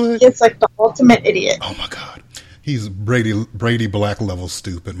 But it's like the ultimate idiot. Oh my God. He's Brady Black level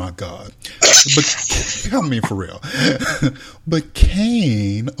stupid, my God. But I mean, for real. But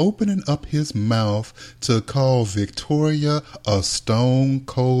Kane opening up his mouth to call Victoria a stone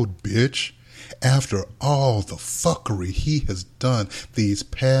cold bitch after all the fuckery he has done these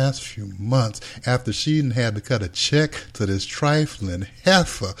past few months, after she had to cut a check to this trifling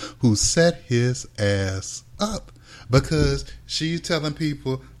heifer who set his ass up because she's telling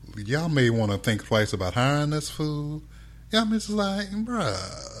people, y'all may want to think twice about hiring this fool. Y'all just like,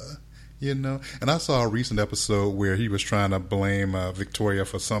 bruh, you know. And I saw a recent episode where he was trying to blame Victoria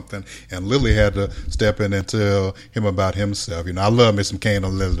for something, and Lily had to step in and tell him about himself. You know, I love me some Kane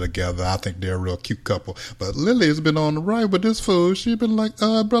and Lily together. I think they're a real cute couple. But Lily has been on the right with this fool. She's been like,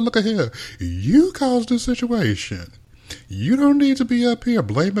 bro, look at here. You caused this situation. You don't need to be up here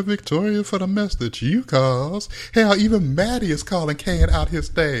blaming Victoria for the mess that you caused. Hell, even Maddie is calling Kane out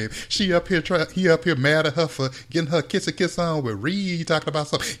his name. He up here mad at her for getting her kissy kiss on with Reed, talking about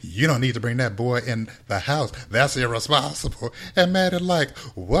something. You don't need to bring that boy in the house. That's irresponsible. And Maddie like,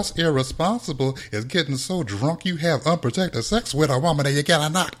 what's irresponsible is getting so drunk you have unprotected sex with a woman and you get her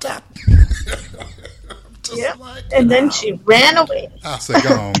knocked up. Yep. Like, and then she ran away. I said,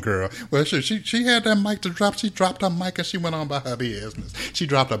 go on, girl. Well, she had that mic to drop. She dropped her mic and she went on by her business. She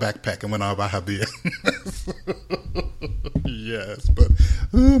dropped her backpack and went on by her business. Yes, but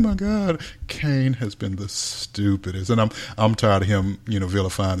oh my God, Kane has been the stupidest, and I'm tired of him,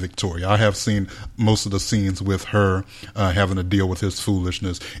 vilifying Victoria. I have seen most of the scenes with her having to deal with his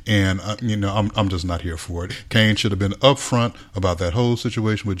foolishness, and I'm just not here for it. Kane should have been upfront about that whole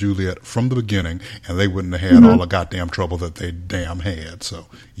situation with Juliet from the beginning, and they wouldn't have had all the goddamn trouble that they damn had. So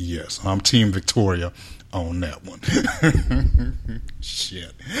yes, I'm Team Victoria on that one.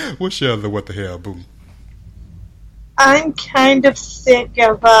 Shit. What's your other what the hell, boo? I'm kind of sick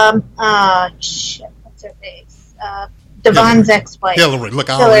of what's her face? Devon's ex-wife. Hillary.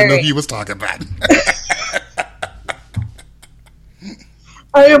 Look, I already knew he was talking about.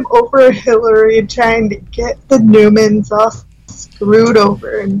 I am over Hillary trying to get the Newmans all screwed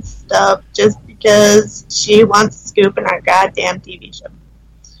over and stuff just because she wants to scoop in our goddamn TV show.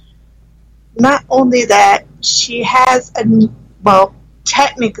 Not only that, she has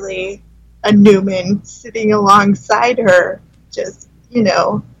technically a Newman sitting alongside her, just,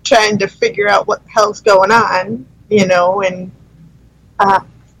 trying to figure out what the hell's going on, and God,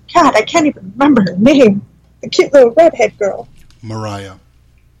 I can't even remember her name. The cute little redhead girl. Mariah.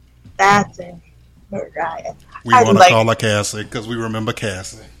 That's it. Mariah. We want to call her Cassie because we remember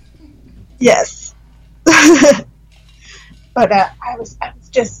Cassie. Yes. But I was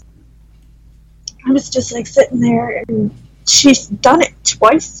just like sitting there, and she's done it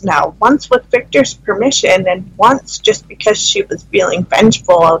twice now. Once with Victor's permission, and once just because she was feeling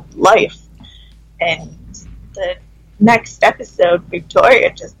vengeful of life. And the next episode,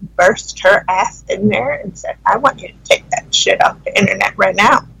 Victoria just burst her ass in there and said, "I want you to take that shit off the internet right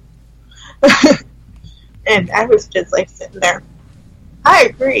now." And I was just like sitting there. I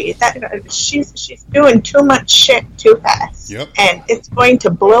agree that she's doing too much shit too fast. Yep. And it's going to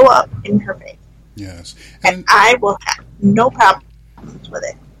blow up in her face. Yes. And I will have no problems with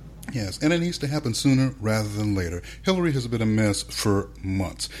it. Yes, and it needs to happen sooner rather than later. Hillary has been a mess for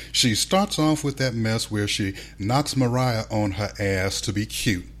months. She starts off with that mess where she knocks Mariah on her ass to be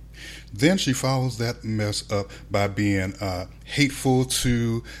cute. Then she follows that mess up by being hateful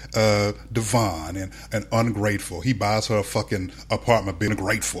to Devon and ungrateful. He buys her a fucking apartment being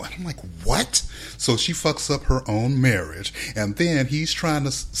grateful. And I'm like, what? So she fucks up her own marriage. And then he's trying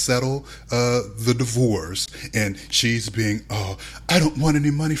to settle the divorce. And she's being, I don't want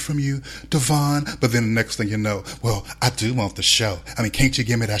any money from you, Devon. But then the next thing you know, well, I do want the show. I mean, can't you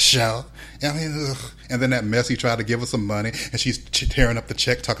give me that show? I mean, ugh. And then that mess, he tried to give her some money, and she's tearing up the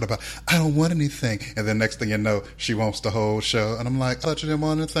check, talking about, I don't want anything. And then next thing you know, she wants the whole show. And I'm like, I thought you didn't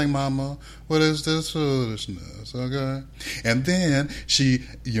want anything, mama. What is this foolishness, okay? And then she,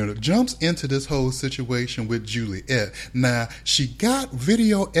 jumps into this whole situation with Juliet. Now, she got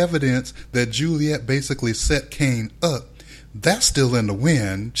video evidence that Juliet basically set Kane up. That's still in the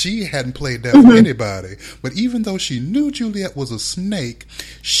wind. She hadn't played that for anybody. But even though she knew Juliet was a snake,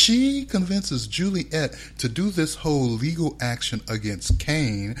 she convinces Juliet to do this whole legal action against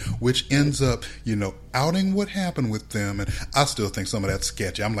Kane, which ends up, outing what happened with them. And I still think some of that's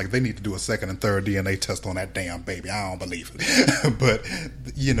sketchy. I'm like, they need to do a second and third DNA test on that damn baby. I don't believe it. But,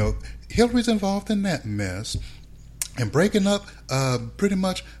 Hillary's involved in that mess. And breaking up pretty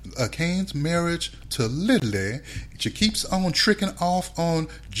much Kane's marriage to Lily. She keeps on tricking off on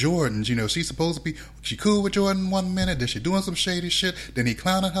Jordan. She's supposed to be, she cool with Jordan 1 minute, then she doing some shady shit, then he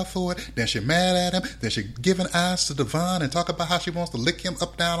clowning her for it, then she mad at him, then she giving eyes to Devon and talk about how she wants to lick him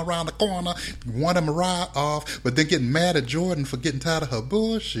up, down, around the corner, wanting Mariah off, but then getting mad at Jordan for getting tired of her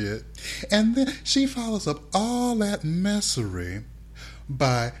bullshit. And then she follows up all that messery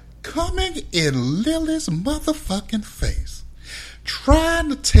by coming in Lily's motherfucking face, trying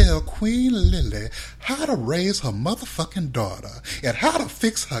to tell Queen Lily how to raise her motherfucking daughter and how to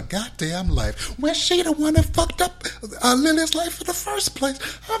fix her goddamn life when she the one that fucked up Lily's life in the first place.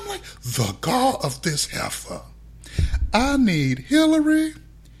 I'm like, the gall of this heifer. I need Hillary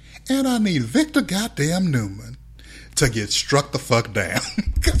and I need Victor goddamn Newman to get struck the fuck down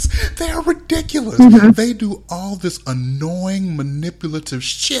because they're ridiculous. They do all this annoying manipulative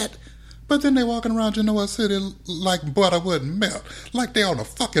shit, but then they walking around Genoa City like butter wouldn't melt, like they on a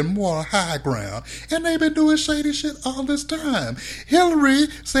fucking moral high ground, and they been doing shady shit all this time. Hillary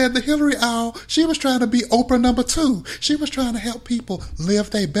said the Hillary Owl, she was trying to be Oprah number 2. She was trying to help people live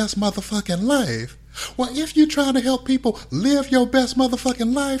their best motherfucking life. Well, if you trying to help people live your best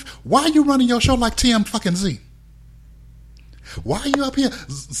motherfucking life, why you running your show like TM fucking Z? Why are you up here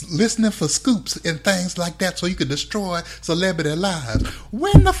listening for scoops and things like that so you could destroy celebrity lives?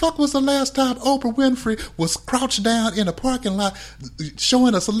 When the fuck was the last time Oprah Winfrey was crouched down in a parking lot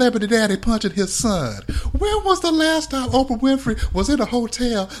showing a celebrity daddy punching his son? When was the last time Oprah Winfrey was in a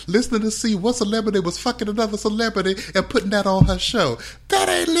hotel listening to see what celebrity was fucking another celebrity and putting that on her show? That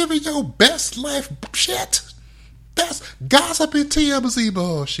ain't living your best life shit. That's gossipy TMZ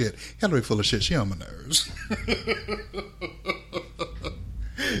bullshit. Hillary full of shit. She on my nerves.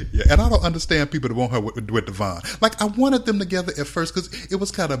 Yeah, and I don't understand people that want her with Devon. Like, I wanted them together at first because it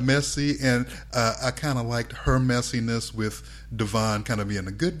was kind of messy, and I kind of liked her messiness with Devon kind of being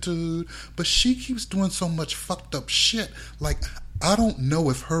a good dude. But she keeps doing so much fucked up shit. Like, I don't know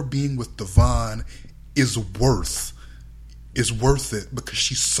if her being with Devon is worth it because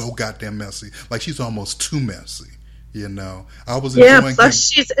she's so goddamn messy. Like, she's almost too messy. I was enjoying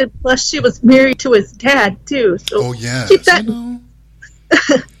him. Plus she was married to his dad too. So oh yeah,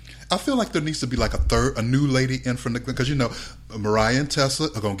 I feel like there needs to be like a new lady in from the, because Mariah and Tessa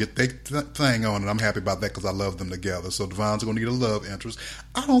are gonna get their thing on, and I'm happy about that because I love them together. So Devon's gonna need a love interest.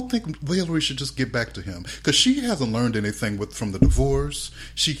 I don't think Hillary should just get back to him because she hasn't learned anything from the divorce.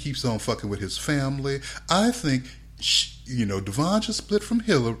 She keeps on fucking with his family. I think Devon just split from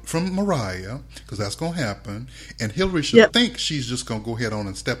Mariah, because that's going to happen. And Hillary should think she's just going to go ahead on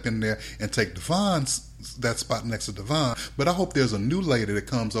and step in there and take that spot next to Devon. But I hope there's a new lady that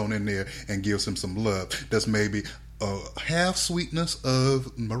comes on in there and gives him some love. That's maybe half sweetness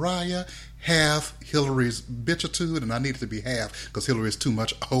of Mariah, half Hillary's bitchitude, and I need it to be half because Hillary is too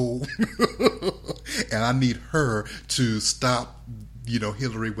much hoe. And I need her to stop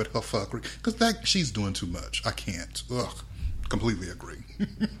Hillary with her fuckery, because she's doing too much. I can't. Ugh. Completely agree.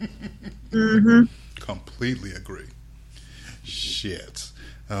 Mm-hmm. Completely agree. Shit.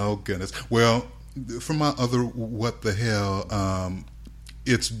 Oh, goodness. Well, for my other what the hell,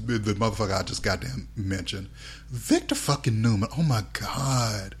 it's the motherfucker I just goddamn mentioned. Victor fucking Newman. Oh, my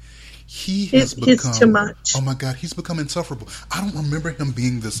God. He's too much. Oh my God, he's become insufferable. I don't remember him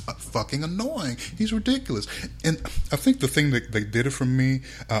being this fucking annoying. He's ridiculous. And I think the thing that they did it for me,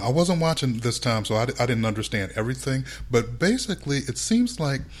 I wasn't watching this time, so I didn't understand everything. But basically, it seems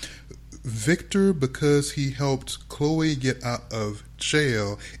like Victor, because he helped Chloe get out of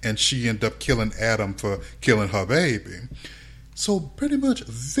jail, and she ended up killing Adam for killing her baby. So pretty much,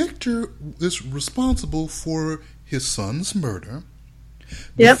 Victor is responsible for his son's murder.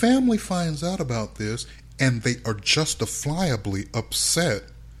 The family finds out about this, and they are justifiably upset.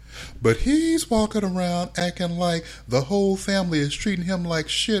 But he's walking around acting like the whole family is treating him like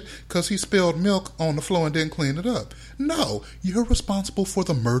shit because he spilled milk on the floor and didn't clean it up. No, you're responsible for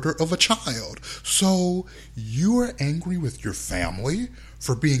the murder of a child. So you are angry with your family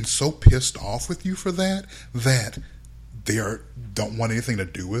for being so pissed off with you for that they don't want anything to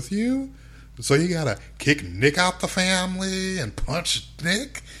do with you? So you gotta kick Nick out the family and punch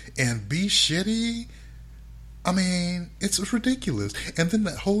Nick and be shitty? I mean, it's ridiculous. And then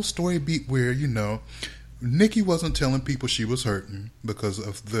that whole story beat where, Nikki wasn't telling people she was hurting because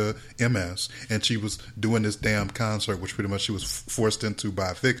of the MS, and she was doing this damn concert, which pretty much she was forced into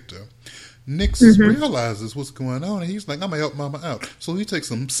by Victor. Nick realizes what's going on, and he's like, I'm gonna help Mama out. So he takes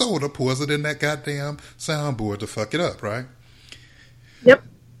some soda, pours it in that goddamn soundboard to fuck it up, right? Yep.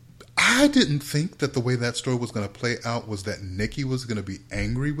 I didn't think that the way that story was going to play out was that Nikki was going to be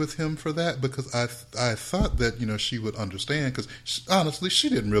angry with him for that, because I thought that, she would understand, because honestly, she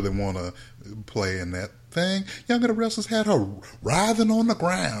didn't really want to play in that thing. Young and the Restless had her writhing on the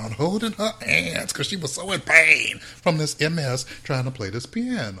ground, holding her hands, because she was so in pain from this MS trying to play this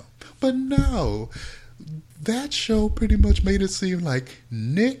piano. But no, that show pretty much made it seem like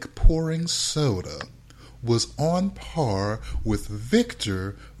Nick pouring soda was on par with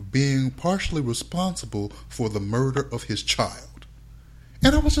Victor being partially responsible for the murder of his child.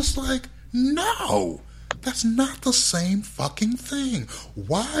 And I was just like, no, that's not the same fucking thing.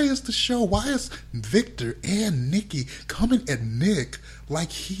 Why is Victor and Nikki coming at Nick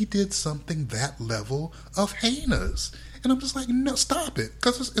like he did something that level of heinous? And I'm just like, no, stop it,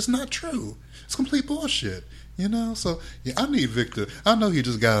 because it's not true. It's complete bullshit. So yeah, I need Victor. I know he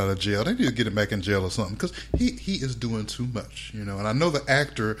just got out of jail. They need to get him back in jail or something, because he is doing too much, And I know the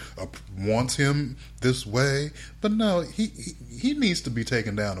actor wants him this way, but no, he needs to be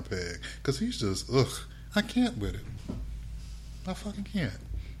taken down a peg, because he's just I can't with it. I fucking can't.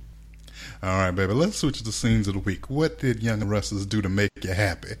 All right, baby. Let's switch to the scenes of the week. What did Young and Restless do to make you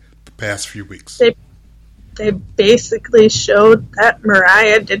happy the past few weeks? They basically showed that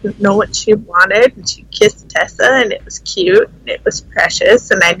Mariah didn't know what she wanted, and she kissed Tessa, and it was cute, and it was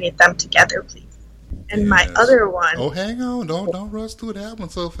precious, and I need them together, please. And my other one... Oh, hang on. Don't rush through that one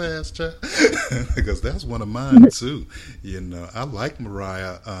so fast, child. Because that's one of mine, too. I like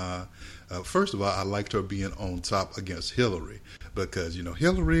Mariah. First of all, I liked her being on top against Hillary. Because,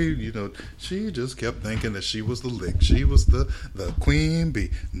 Hillary, she just kept thinking that she was the lick. She was the queen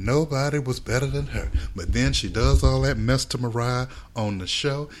bee. Nobody was better than her. But then she does all that mess to Mariah on the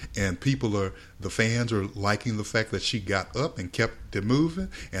show, and the fans are liking the fact that she got up and kept it moving.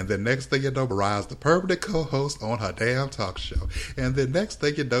 And then next thing you know, Mariah's the permanent co-host on her damn talk show. And then next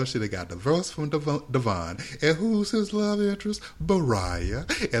thing you know, she got divorced from Devon. And who's his love interest? Mariah.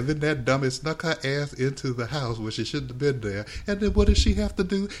 And then that dummy snuck her ass into the house where she shouldn't have been there. And then what did she have to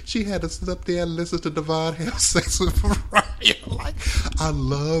do? She had to sit up there and listen to Devon have sex with Mariah. I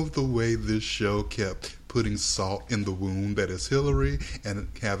love the way this show kept putting salt in the wound that is Hillary, and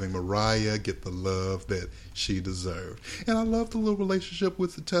having Mariah get the love that she deserved. And I love the little relationship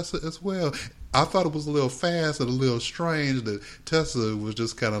with Tessa as well. I thought it was a little fast and a little strange that Tessa was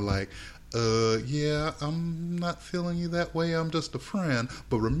just kind of like, yeah, I'm not feeling you that way. I'm just a friend.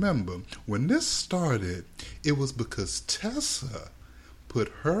 But remember, when this started, it was because Tessa put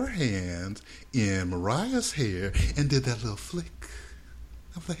her hands in Mariah's hair and did that little flick,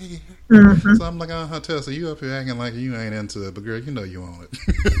 of the hair. Mm-hmm. So I'm like, Tessa, you up here acting like you ain't into it, but girl, you know you want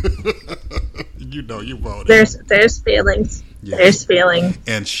it. You know you want it. There's feelings. Yes. There's feelings.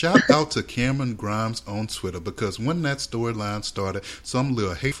 And shout out to Cameron Grimes on Twitter, because when that storyline started, some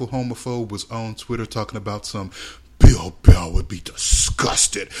little hateful homophobe was on Twitter talking about some Bill Bell would be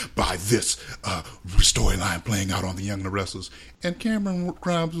disgusted by this storyline playing out on The Young and the Restless. And Cameron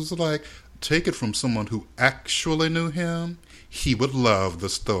Grimes was like, take it from someone who actually knew him, he would love the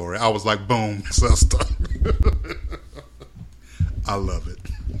story. I was like, boom, sister. I love it.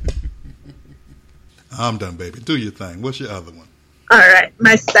 I'm done, baby. Do your thing. What's your other one? All right.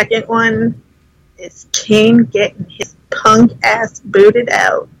 My second one is Kane getting his punk ass booted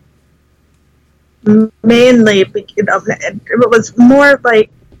out. Mainly, it was more like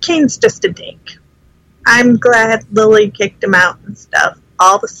Kane's just a dink. I'm glad Lily kicked him out and stuff.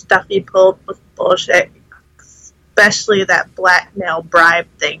 All the stuff he pulled was bullshit, especially that blackmail bribe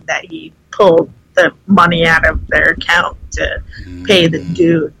thing that he pulled the money out of their account to pay the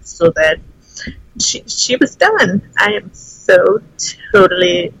dude so that she was done. I am so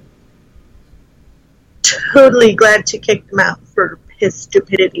totally glad she kicked him out for his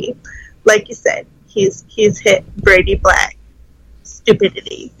stupidity. Like you said, he's hit Brady Black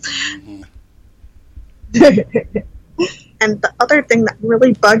stupidity. And the other thing that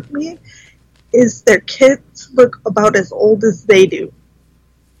really bugged me is their kids look about as old as they do.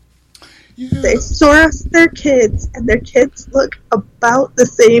 Yeah. They source their kids, and their kids look about the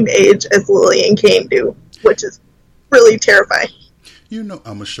same age as Lily and Kane do, which is really terrifying. You know, I'm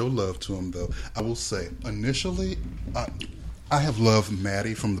going to show love to him, though. I will say, initially, I have loved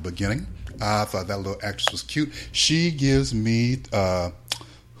Maddie from the beginning. I thought that little actress was cute. She gives me,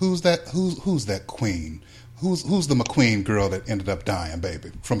 who's that queen? Who's the McQueen girl that ended up dying,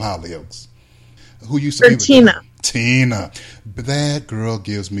 baby, from Hollyoaks? Who used to be with Tina. Tina. That girl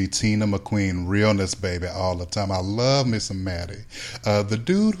gives me Tina McQueen realness, baby, all the time. I love me some Maddie. The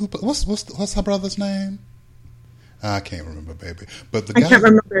dude who what's her brother's name? I can't remember, baby. But the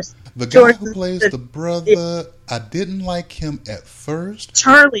guy who plays the brother, I didn't like him at first.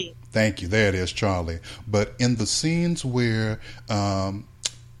 Charlie. Thank you. There it is, Charlie. But in the scenes where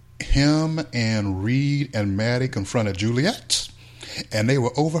him and Reed and Maddie confronted Juliet, and they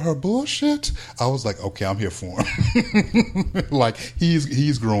were over her bullshit, I was like, okay, I'm here for him. Like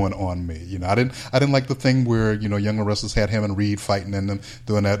he's growing on me. You know, I didn't like the thing where, you know, Young and Restless had him and Reed fighting and them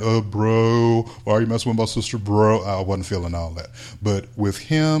doing that, bro, why are you messing with my sister, bro? I wasn't feeling all that. But with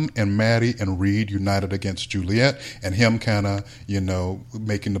him and Maddie and Reed united against Juliet, and him kind of, you know,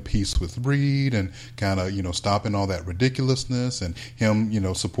 making the peace with Reed and kind of, you know, stopping all that ridiculousness, and him, you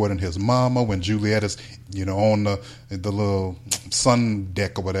know, supporting his mama when Juliet is, you know, on the little sun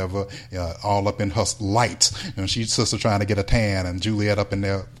deck or whatever, all up in her light, and she's sister trying to get a tan, and Juliet up in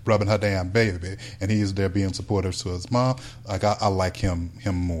there rubbing her damn baby, and he's there being supportive to his mom. Like I like him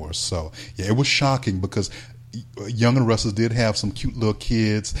more. So yeah, it was shocking because Young and Restless did have some cute little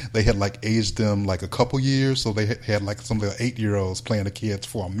kids. They had like aged them like a couple years, so they had like some little 8-year-olds playing the kids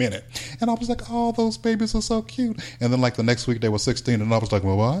for a minute, and I was like, oh, those babies are so cute. And then like the next week they were 16, and I was like,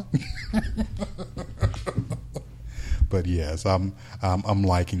 well, what? But yes, I'm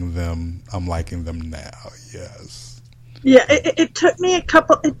liking them. I'm liking them now. Yes. Yeah, it took me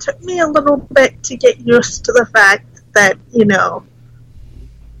a little bit to get used to the fact that, you know,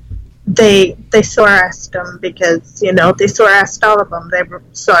 they Sorassed them, because, you know, they Sorassed all of them. They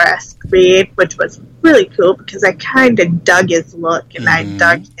Sorassed Reed, which was really cool because I kind of dug his look, and I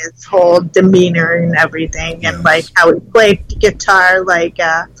dug his whole demeanor and everything, and like how he played the guitar, like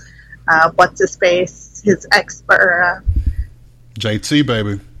what's his face, his expert, JT,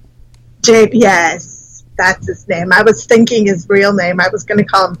 baby. Yes, that's his name. I was thinking his real name. I was going to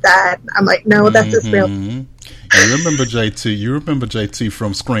call him that. I'm like, no, that's his real name. You remember JT? You remember JT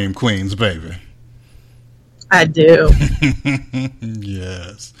from Scream Queens, baby? I do.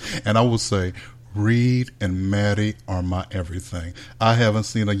 Yes. And I will say, Reed and Maddie are my everything. I haven't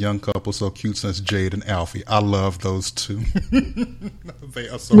seen a young couple so cute since Jade and Alfie. I love those two. They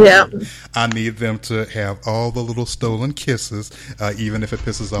are so cute. I need them to have all the little stolen kisses, even if it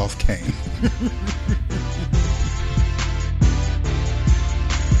pisses off Kane.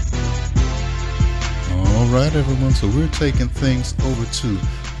 All right, everyone. So we're taking things over to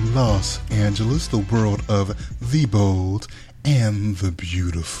Los Angeles, the world of the bold and the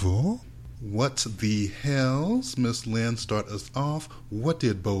beautiful. What the hells, Miss Lynn, start us off. What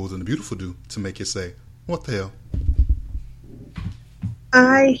did Bold and the Beautiful do to make you say, what the hell?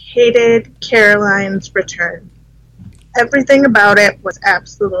 I hated Caroline's return. Everything about it was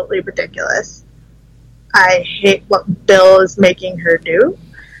absolutely ridiculous. I hate what Bill is making her do.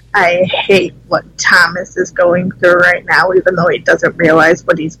 I hate what Thomas is going through right now, even though he doesn't realize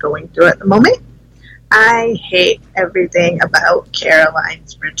what he's going through at the moment. I hate everything about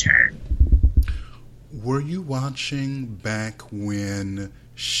Caroline's return. Were you watching back when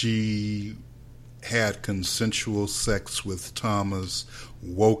she had consensual sex with Thomas,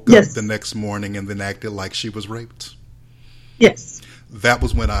 woke up the next morning, and then acted like she was raped? Yes. That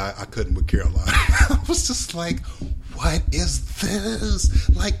was when I couldn't with Caroline. I was just like, what is this?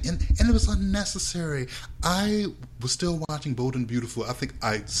 Like, and it was unnecessary. I was still watching Bold and Beautiful. I think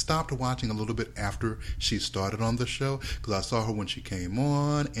I stopped watching a little bit after she started on the show because I saw her when she came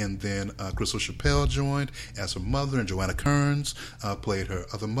on, and then Crystal Chappelle joined as her mother, and Joanna Kearns played her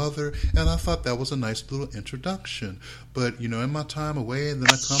other mother, and I thought that was a nice little introduction. But, you know, in my time away, and then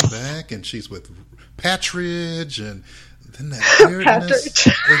I come back, and she's with Patridge, and then that weirdness.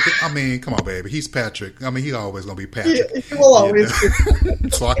 I mean, come on, baby. He's Patrick. I mean, he's always going to be Patrick. He will always be.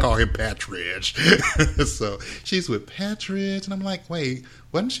 So I call him Patridge. So she's with Patridge, and I'm like, wait,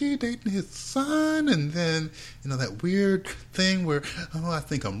 wasn't she dating his son? And then, you know, that weird thing where, oh, I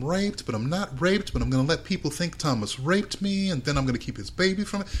think I'm raped, but I'm not raped, but I'm going to let people think Thomas raped me, and then I'm going to keep his baby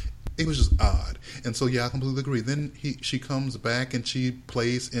from it. It was just odd. And so, yeah, I completely agree. Then she comes back, and she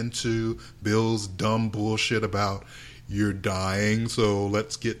plays into Bill's dumb bullshit about, you're dying, so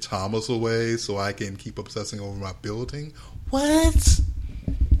let's get Thomas away so I can keep obsessing over my building. What?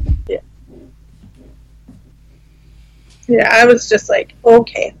 Yeah. Yeah, I was just like,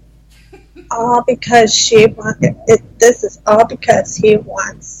 okay. All because this is all because he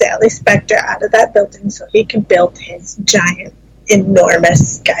wants Sally Spectre out of that building so he can build his giant,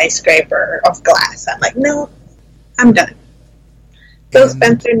 enormous skyscraper of glass. I'm like, no, I'm done. Bill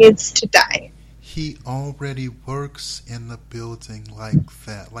Spencer needs to die. He already works in the building like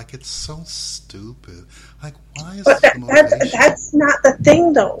that. Like, it's so stupid. Like, why is but that's not the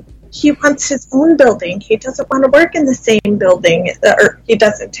thing, though. He wants his own building. He doesn't want to work in the same building, or he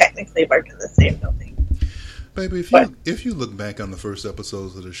doesn't technically work in the same building. Baby, if you look back on the first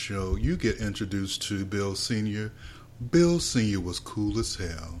episodes of the show, you get introduced to Bill Sr. Bill Sr. was cool as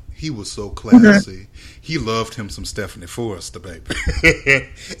hell. He was so classy. Mm-hmm. He loved him some Stephanie Forrester, baby.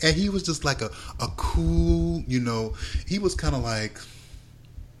 And he was just like a cool, you know, he was kind of like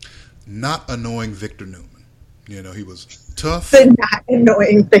not annoying Victor Newman. You know, he was tough. But not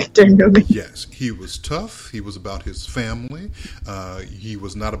annoying Victor Newman. Yes, he was tough. He was about his family. He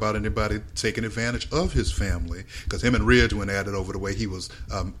was not about anybody taking advantage of his family, because him and Ridge went at it over the way he was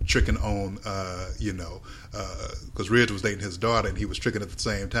tricking on, because Ridge was dating his daughter and he was tricking at the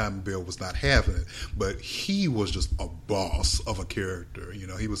same time, and Bill was not having it. But he was just a boss of a character. You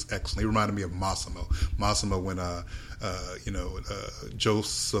know, he was excellent. He reminded me of Massimo. Massimo, when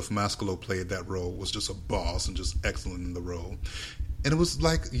Joseph Mascolo played that role, was just a boss and just excellent in the role. And it was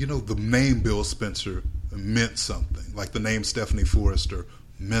like, you know, the name Bill Spencer meant something. Like the name Stephanie Forrester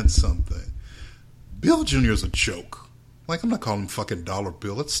meant something. Bill Jr. is a joke. Like, I'm not calling him fucking Dollar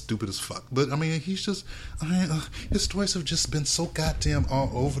Bill. That's stupid as fuck. But, I mean, he's just, his stories have just been so goddamn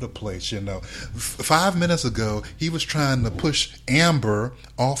all over the place, you know. 5 minutes ago, he was trying to push Amber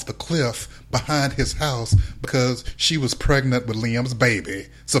off the cliff behind his house because she was pregnant with Liam's baby,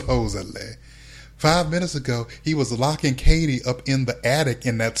 supposedly. 5 minutes ago, he was locking Katie up in the attic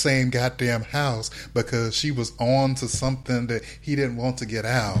in that same goddamn house because she was on to something that he didn't want to get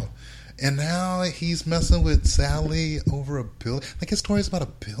out. And now he's messing with Sally over a building. Like, his story's about a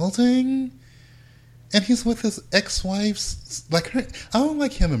building? And he's with his ex-wife's, like, her. I don't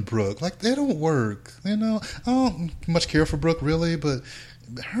like him and Brooke. Like, they don't work, you know? I don't much care for Brooke, really, but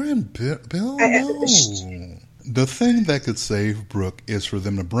her and Bill, no. The thing that could save Brooke is for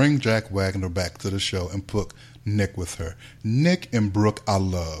them to bring Jack Wagner back to the show and put Nick with her. Nick and Brooke I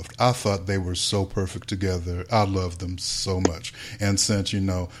loved. I thought they were so perfect together. I loved them so much. And since, you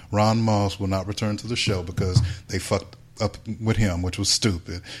know, Ron Moss will not return to the show because they fucked up with him, which was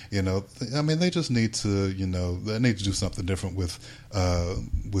stupid, you know, I mean, they just need to, you know, they need to do something different with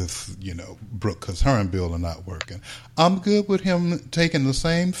you know, Brooke, because her and Bill are not working. I'm good with him taking the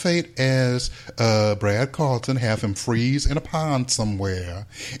same fate as Brad Carlton, have him freeze in a pond somewhere,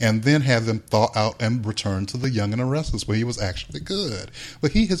 and then have him thaw out and return to The Young and the Restless, where he was actually good.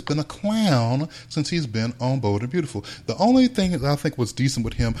 But he has been a clown since he's been on Bold and Beautiful. The only thing that I think was decent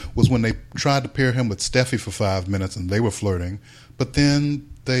with him was when they tried to pair him with Steffi for 5 minutes and they were flirting, but then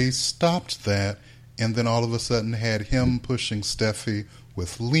they stopped that, and then all of a sudden had him pushing Steffi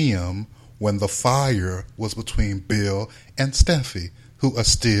with Liam when the fire was between Bill and Steffi, who are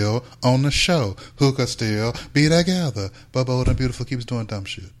still on the show, who could still be together. But Bold and Beautiful keeps doing dumb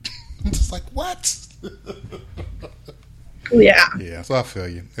shit. I'm just like, what? Yeah. Yeah, so I feel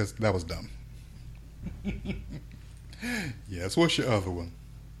you. That was dumb. Yes, what's your other one?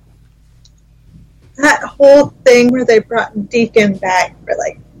 That whole thing where they brought Deacon back for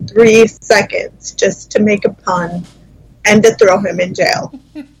like 3 seconds just to make a pun and to throw him in jail.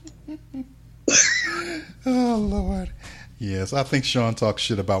 Oh, Lord. Yes, I think Sean talked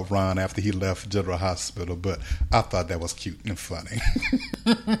shit about Ron after he left General Hospital, but I thought that was cute and funny.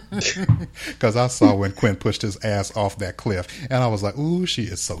 Because I saw when Quinn pushed his ass off that cliff, and I was like, ooh, she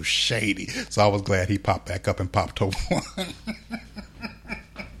is so shady. So I was glad he popped back up and popped her one.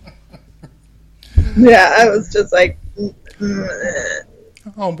 Yeah, I was just like...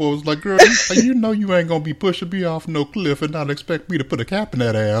 Homeboy was like, girl, you know you ain't going to be pushing me off no cliff and not expect me to put a cap in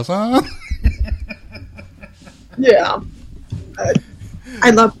that ass, huh? Yeah. I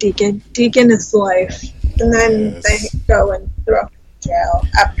love Deacon. Deacon is life. And then they go and throw him in jail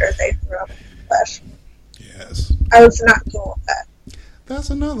after they throw him in the flesh. Yes. I was not cool with that. That's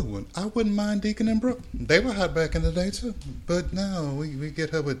another one. I wouldn't mind Deacon and Brooke. They were hot back in the day, too. But no, we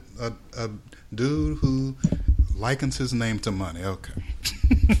get her with a dude who likens his name to money. Okay.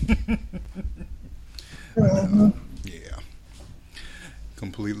 Yeah.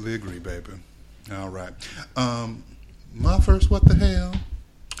 Completely agree, baby. All right. My first what the hell?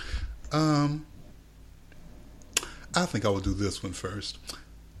 I think I will do this one first.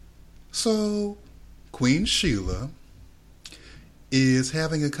 So, Queen Sheila is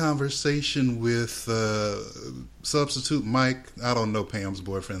having a conversation with substitute Mike. I don't know Pam's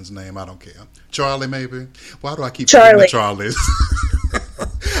boyfriend's name. I don't care. Charlie, maybe? Why do I keep forgetting Charlie's?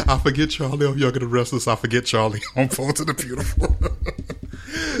 I forget Charlie on Young and the Restless. I forget Charlie on Phone to the Beautiful.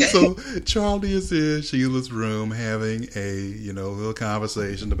 So Charlie is in Sheila's room having a, little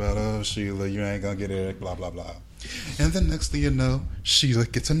conversation about, oh, Sheila, you ain't gonna get Eric, blah, blah, blah. And then next thing you know, Sheila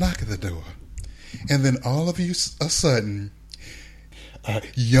gets a knock at the door. And then all of you, a sudden,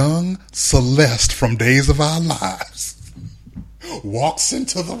 young Celeste from Days of Our Lives walks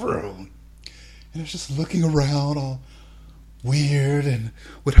into the room. And is just looking around all weird and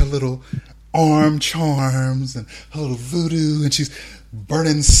with her little arm charms and her little voodoo, and she's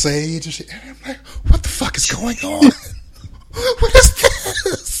burning sage, and I'm like, what the fuck is going on? What is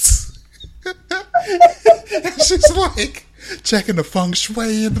this? And she's like checking the feng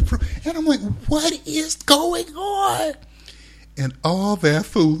shui in the room, and I'm like, what is going on? And all that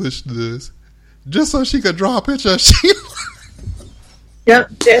foolishness just so she could draw a picture of Sheila.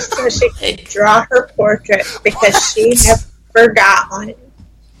 Yep, just so she could draw her portrait because she had forgotten.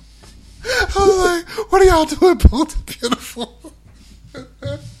 I'm like, what are y'all doing, Bold and Beautiful?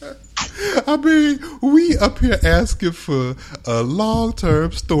 I mean, we up here asking for a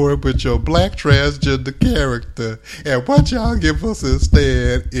long-term story with your black transgender character, and what y'all give us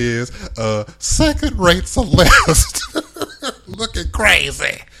instead is a second-rate Celeste looking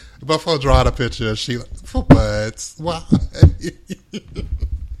crazy before drawing a picture of Sheila. For what? Why?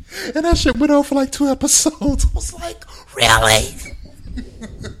 And that shit went on for like 2 episodes. I was like, really?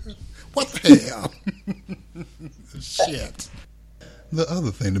 What the hell? Shit. The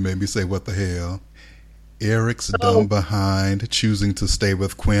other thing that made me say, what the hell? Eric's dumb behind choosing to stay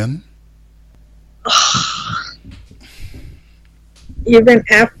with Quinn. Even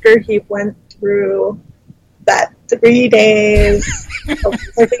after he went through that 3 days of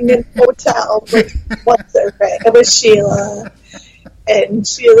living in a hotel with it was Sheila, and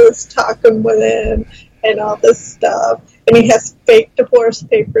Sheila's talking with him and all this stuff, and he has fake divorce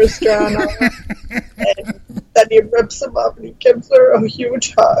papers drawn on him, and then he rips them up and he gives her a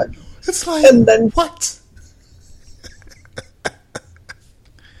huge hug. It's like, and then what?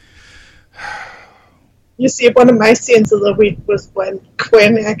 You see, one of my scenes of the week was when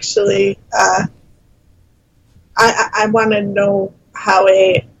Quinn actually, I want to know how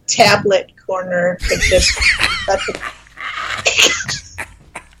a tablet corner could just...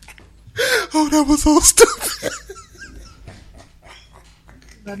 Oh, that was so stupid.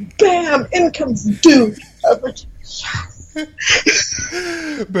 Bam! In comes dude. I was like, yes.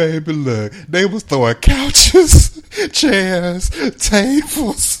 Baby, look. They was throwing couches, chairs,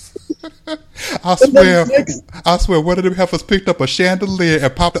 tables. I swear, one of them heifers picked up a chandelier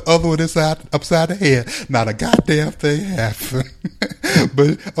and popped the other one upside the head. Not a goddamn thing happened.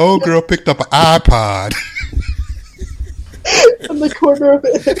 But old girl picked up an iPod. On the corner of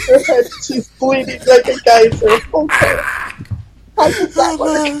it hit her head. She's bleeding like a geyser. Okay. How does that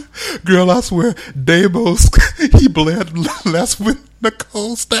work? Girl, I swear, Damos, he bled less when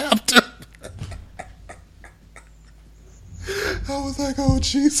Nicole stabbed him. I was like, oh,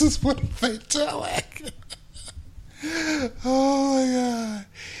 Jesus, what are they doing? Oh, my God.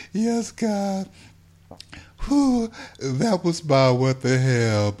 Yes, God. Whew, that was my what the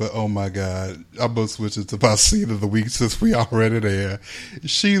hell, but oh my God. I'm going to switch it to my scene of the week since we already there.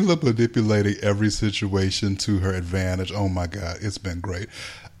 Sheila manipulating every situation to her advantage. Oh my God, it's been great.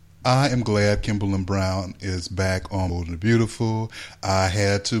 I am glad Kimberly Brown is back on Bold and Beautiful. I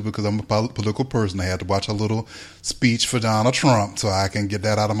had to, because I'm a political person, I had to watch a little speech for Donald Trump so I can get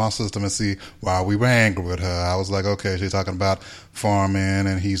that out of my system and see why we were angry with her. I was like, okay, she's talking about farming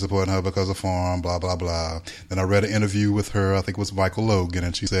and he's supporting her because of farm, blah, blah, blah. Then I read an interview with her, I think it was Michael Logan,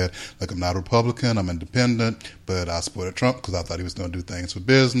 and she said, look, I'm not a Republican, I'm independent, but I supported Trump because I thought he was going to do things for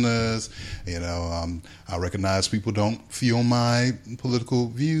business. I recognize people don't feel my political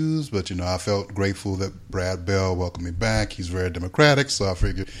views, but, I felt grateful that Brad Bell welcomed me back. He's very democratic, so I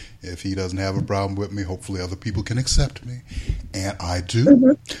figured if he doesn't have a problem with me, hopefully other people can accept me. And I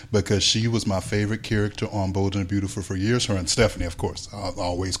do, because she was my favorite character on Bold and Beautiful for years. Her and Stephanie, of course.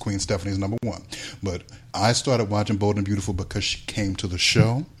 Always Queen Stephanie's number one. But I started watching Bold and Beautiful because she came to the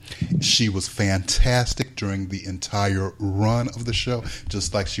show. She was fantastic during the entire run of the show,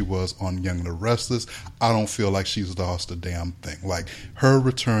 just like she was on Young and the Restless. I don't feel like she's lost a damn thing. Like, her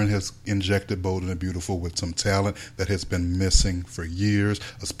return has injected Bold and Beautiful with some talent that has been missing for years,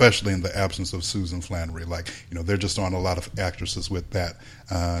 especially in the absence of Susan Flannery. Like, there just aren't a lot of actresses with that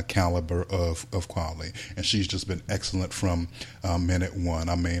caliber of quality. And she's just been excellent from minute one.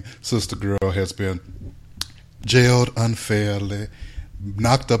 I mean, Sister Girl has been jailed unfairly,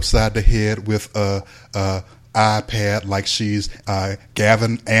 knocked upside the head with a iPad like she's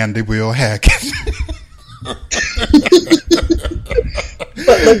Gavin Andy Will Hackett. But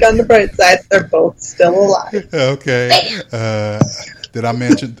look on the bright side, they're both still alive. Okay. Did I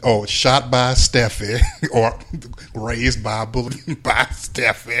mention? Oh, shot by Steffi or raised by a bullet by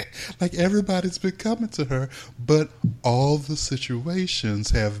Steffi. Like, everybody's been coming to her, but all the situations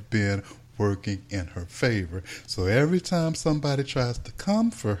have been working in her favor. So every time somebody tries to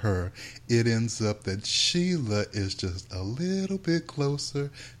come for her, it ends up that Sheila is just a little bit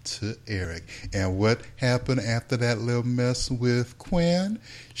closer to Eric. And what happened after that little mess with Quinn?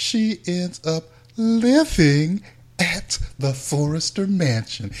 She ends up living at the Forrester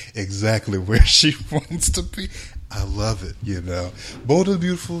Mansion, exactly where she wants to be. I love it, Bold and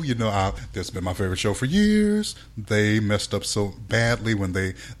Beautiful, that's been my favorite show for years. They messed up so badly when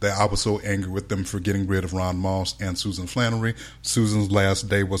I was so angry with them for getting rid of Ron Moss and Susan Flannery. Susan's last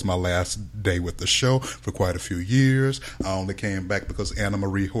day was my last day with the show for quite a few years. I only came back because Anna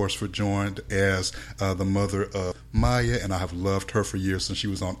Marie Horsford joined as the mother of Maya, and I have loved her for years since she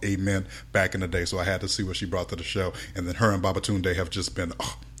was on Amen back in the day, so I had to see what she brought to the show. And then her and Babatunde have just been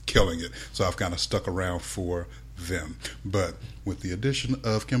killing it, so I've kind of stuck around for them. But with the addition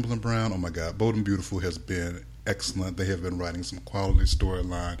of Kimberly Brown, oh my God, Bold and Beautiful has been excellent. They have been writing some quality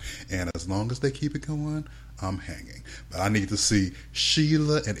storyline, and as long as they keep it going, I'm hanging. But I need to see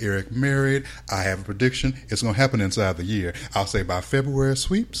Sheila and Eric married. I have a prediction. It's going to happen inside the year. I'll say by February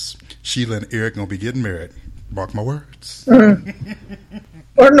sweeps, Sheila and Eric going to be getting married. Mark my words.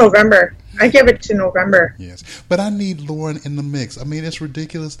 Or November. I give it to November. Yes. But I need Lauren in the mix. I mean, it's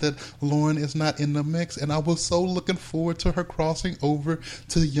ridiculous that Lauren is not in the mix, and I was so looking forward to her crossing over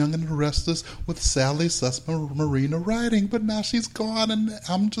to Young and the Restless with Sally Sussman Marina writing, but now she's gone, and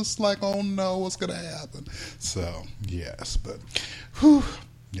I'm just like, oh no, what's going to happen? So, yes, but, whew,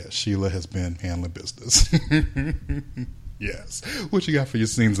 yeah, Sheila has been handling business. Yes. What you got for your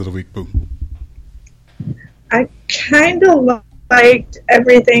scenes of the week, Boo? I kind of liked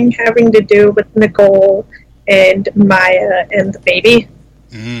everything having to do with Nicole and Maya and the baby.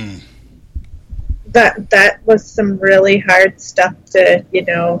 That was some really hard stuff to,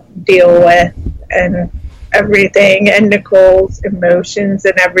 deal with and everything, and Nicole's emotions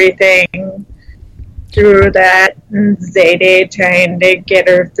and everything through that, and Zayde trying to get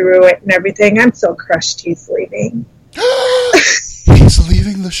her through it and everything. I'm so crushed he's leaving. He's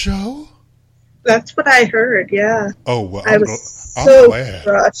leaving the show? That's what I heard, yeah. Oh, well, I'm glad.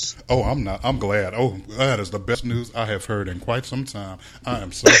 Crushed. Oh, I'm not. I'm glad. Oh, that is the best news I have heard in quite some time. I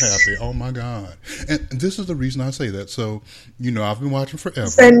am so happy. Oh, my God. And this is the reason I say that. So, I've been watching forever.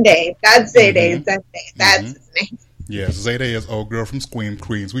 Zayde. That's Zayde. Zayde. That's his name. Yes, Zayde is old girl from Scream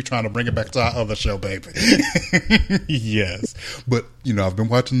Queens. We trying to bring it back to our other show, baby. Yes. But, I've been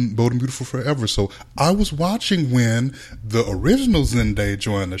watching Bold and Beautiful forever. So I was watching when the original Zayde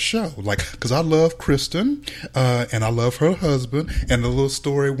joined the show. Like, because I love Kristen, and I love her husband. And the little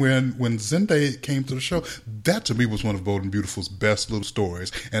story when Zayde came to the show, that to me was one of Bold and Beautiful's best little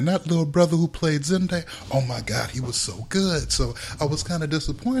stories. And that little brother who played Zayde, oh my God, he was so good. So I was kind of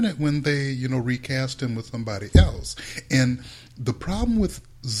disappointed when they, recast him with somebody else. And the problem with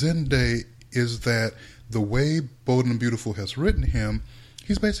Zende is that the way Bold and Beautiful has written him,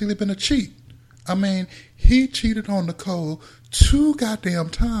 he's basically been a cheat. I mean, he cheated on Nicole 2 goddamn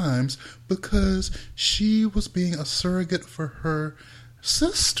times because she was being a surrogate for her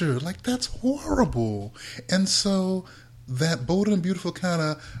sister. Like, that's horrible. And so that Bold and Beautiful kind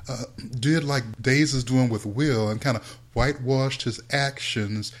of did like Days is doing with Will and kind of whitewashed his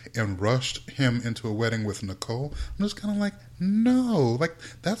actions and rushed him into a wedding with Nicole. I'm just kind of like, no, like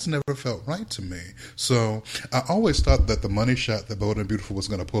that's never felt right to me. So I always thought that the money shot that Bold and Beautiful was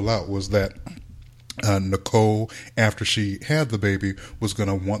going to pull out was that Nicole, after she had the baby, was going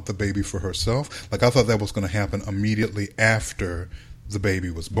to want the baby for herself. Like, I thought that was going to happen immediately after the baby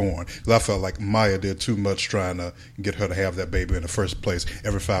was born. Because I felt like Maya did too much trying to get her to have that baby in the first place.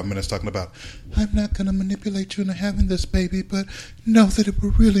 Every 5 minutes talking about, I'm not going to manipulate you into having this baby, but know that it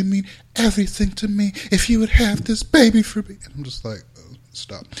would really mean everything to me if you would have this baby for me. And I'm just like, oh,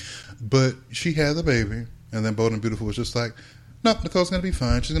 stop. But she had the baby, and then Bold and Beautiful was just like, no, Nicole's going to be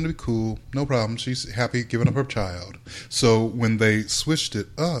fine. She's going to be cool. No problem. She's happy giving up her child. So when they switched it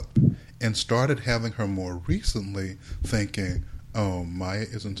up and started having her more recently, thinking, oh, Maya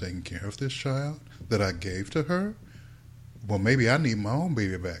isn't taking care of this child that I gave to her, well, maybe I need my own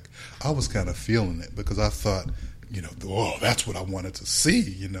baby back. I was kind of feeling it because I thought, you know, oh, that's what I wanted to see,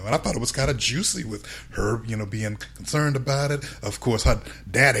 you know. And I thought it was kind of juicy with her, you know, being concerned about it. Of course, her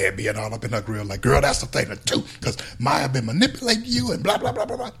daddy being all up in her grill like, girl, that's the thing to do because Maya been manipulating you and blah, blah, blah,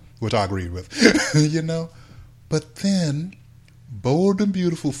 blah, blah, which I agreed with, you know. But then Bold and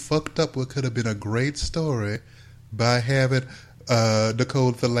Beautiful fucked up what could have been a great story by having Nicole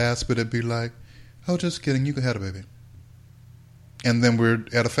at the last bit and be like, oh, just kidding, you can have a baby. And then we're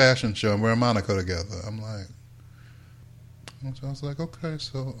at a fashion show and we're in Monaco together. I'm like, I was like, okay,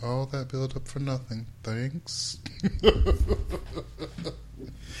 so all that build up for nothing. Thanks.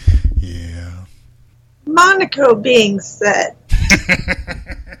 Yeah. Monaco being said,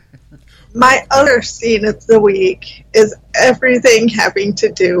 my other scene of the week is everything having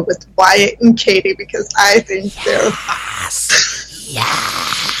to do with Wyatt and Katie because I think they're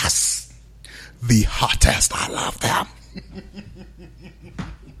yes, the hottest. I love them.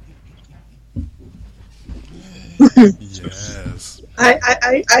 Yes.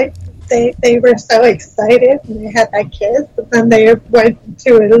 They were so excited and they had that kiss, and then they went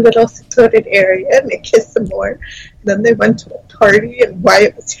to a little secluded area and they kissed some more. And then they went to a party and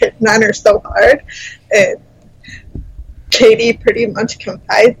Wyatt was hitting on her so hard, and Katie pretty much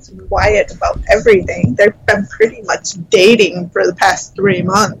confides in Wyatt about everything. They've been pretty much dating for the past 3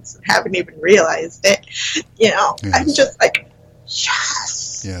 months and haven't even realized it. You know, yes. I'm just like,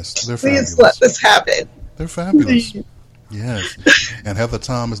 yes, they're please fabulous. Let this happen. They're fabulous. Yes. And Heather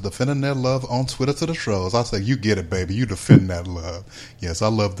Tom is defending their love on Twitter to the trolls. I say, you get it, baby. You defend that love. Yes, I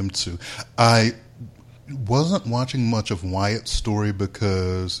love them too. I wasn't watching much of Wyatt's story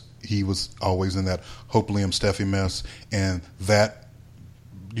because he was always in that Hope Liam Steffi mess, and that,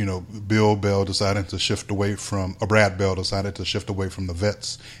 you know, Brad Bell decided to shift away from the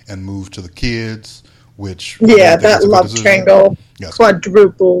vets and move to the kids. Which that love triangle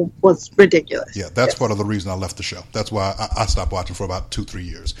quadruple was ridiculous. Yeah, that's part of the reason I left the show. That's why I stopped watching for about 2-3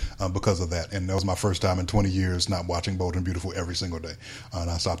 years because of that. And that was my first time in 20 years not watching Bold and Beautiful every single day. And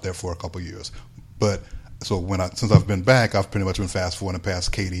I stopped there for a couple years. But so since I've been back, I've pretty much been fast forwarding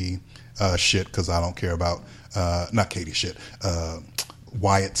past Katie shit because I don't care about not Katie shit,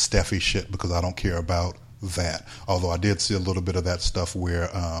 Wyatt Steffi shit because I don't care about that. Although I did see a little bit of that stuff where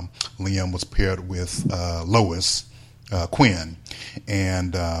Liam was paired with Lois Quinn,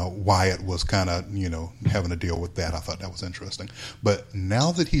 and Wyatt was kind of, you know, having to deal with that. I thought that was interesting. But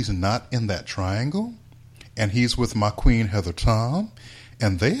now that he's not in that triangle and he's with my queen Heather Tom,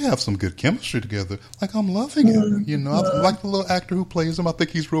 and they have some good chemistry together, like, I'm loving it. You know, I like the little actor who plays him. I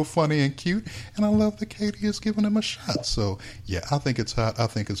think he's real funny and cute, and I love that Katie is giving him a shot. So yeah, I think it's hot. I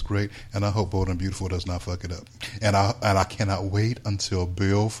think it's great, and I hope Bold and Beautiful does not fuck it up. And I cannot wait until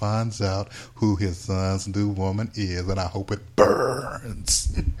Bill finds out who his son's new woman is, and I hope it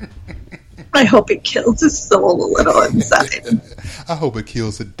burns. I hope it kills his soul a little inside. I hope it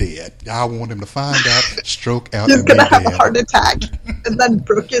kills it dead. I want him to find out, stroke out, he's going to have a heart attack, and then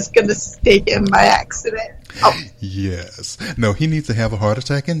Brooke is going to stake him by accident. Oh. Yes. No, he needs to have a heart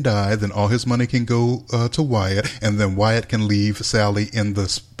attack and die, then all his money can go to Wyatt, and then Wyatt can leave Sally in the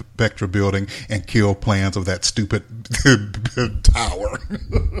Spectra building and kill plans of that stupid tower.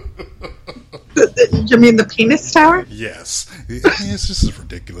 You mean the penis tower? Yes. It's just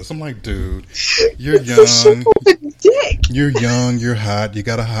ridiculous. I'm like, dude, you're It's a young. shriveled dick. You're young, you're hot, you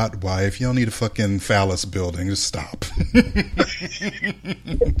got a hot wife. You don't need a fucking phallus building. Just stop.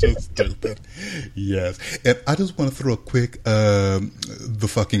 Just do that. Yes. And I just want to throw a quick the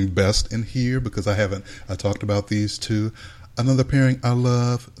fucking best in here because I talked about these two. Another pairing I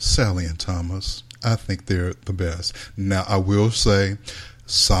love, Sally and Thomas. I think they're the best. Now, I will say,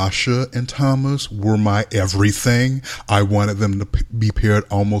 Sasha and Thomas were my everything. I wanted them to be paired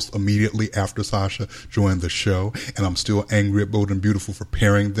almost immediately after Sasha joined the show, and I'm still angry at Bold and Beautiful for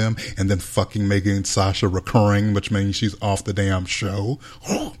pairing them and then fucking making Sasha recurring, which means she's off the damn show.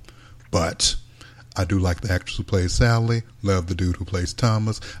 But I do like the actress who plays Sally. Love the dude who plays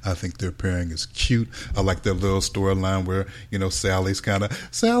Thomas. I think their pairing is cute. I like their little storyline where, Sally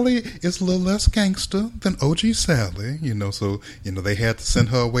is a little less gangster than OG Sally, so, they had to send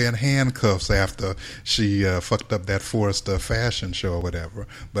her away in handcuffs after she fucked up that Forrest fashion show or whatever.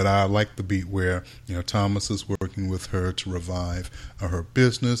 But I like the beat where, Thomas is working with her to revive her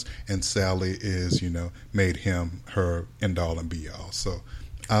business, and Sally is, made him her end all and be all. So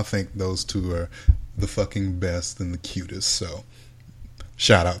I think those two are the fucking best and the cutest. So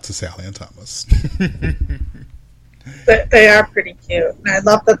shout out to Sally and Thomas. They are pretty cute, and I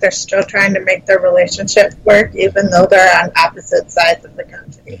love that they're still trying to make their relationship work, even though they're on opposite sides of the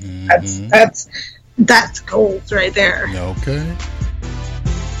country. Mm-hmm. That's goals right there. Okay.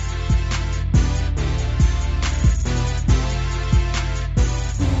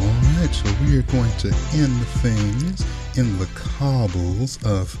 All right, so we are going to end things in the cobbles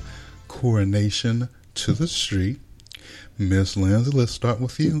of Coronation to the Street. Miss Lindsay, let's start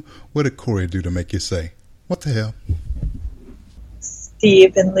with you. What did Corey do to make you say, what the hell?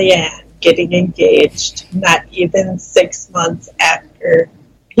 Steve and Leanne getting engaged not even 6 months after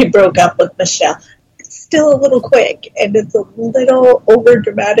he broke up with Michelle. It's still a little quick, and it's a little over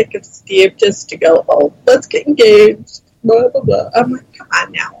dramatic of Steve just to go, oh, let's get engaged, blah, blah, blah. I'm like, come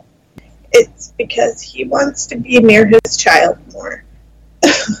on now. It's because he wants to be near his child more.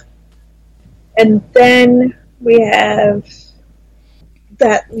 And then we have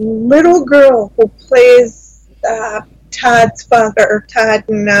that little girl who plays Todd's father, or Todd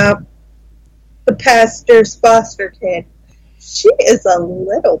and the pastor's foster kid. She is a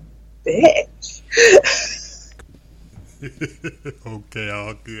little bitch. Okay,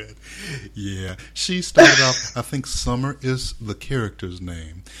 all good. Yeah, she started off, I think Summer is the character's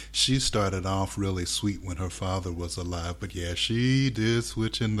name. She started off really sweet when her father was alive, but yeah, she did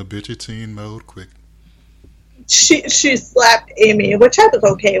switch into bitchy teen mode quick. She slapped Amy, which I was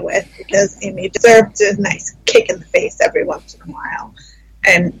okay with, because Amy deserved a nice kick in the face every once in a while.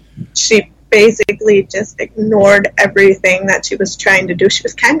 And she basically just ignored everything that she was trying to do. She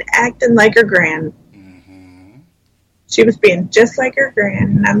was kind of acting like her gran. She was being just like her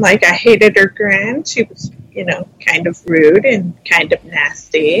gran, and I'm like, I hated her gran. She was, kind of rude and kind of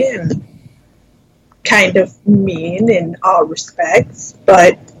nasty and kind of mean in all respects.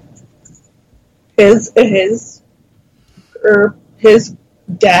 But his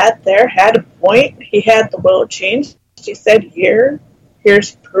dad there had a point. He had the will change. He said,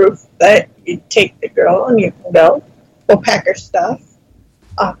 here's proof that you take the girl and you can go. We'll pack her stuff.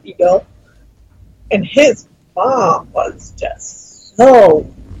 Off you go. And his mom was just so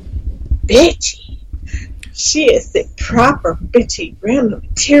bitchy. She is the proper bitchy grandma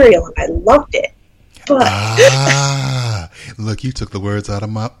material, and I loved it. But look, you took the words out of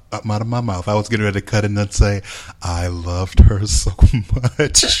my mouth. I was getting ready to cut in and say I loved her so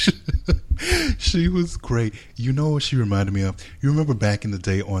much. She was great. You know what she reminded me of? You remember back in the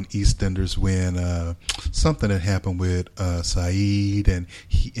day on EastEnders when something had happened with Saeed, and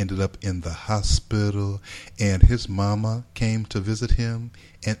he ended up in the hospital, and his mama came to visit him,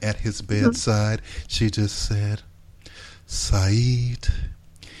 and at his bedside she just said, Saeed,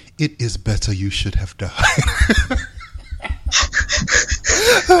 it is better you should have died.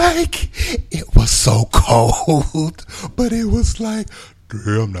 Like, it was so cold, but it was like,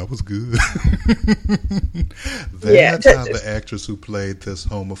 damn, that was good. That's how the actress who played this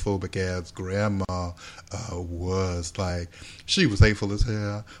homophobic ass grandma was. Like, she was hateful as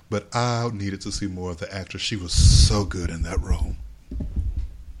hell, but I needed to see more of the actress. She was so good in that role.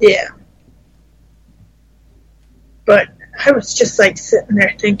 Yeah. But I was just like sitting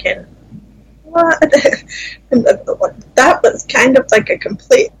there thinking, what? That was kind of like a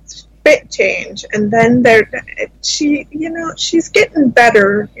complete spit change. And then she's getting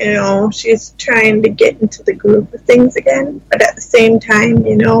better, she's trying to get into the groove of things again. But at the same time,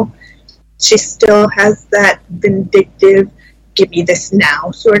 she still has that vindictive, give me this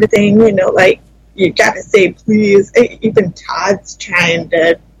now sort of thing, like you gotta say please. Even Todd's trying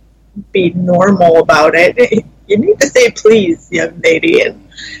to be normal about it. You need to say please, young lady, and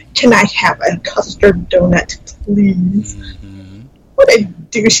can I have a custard donut, please? Mm-hmm. What a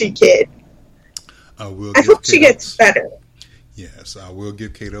douchey kid. I hope she gets better. Yes, I will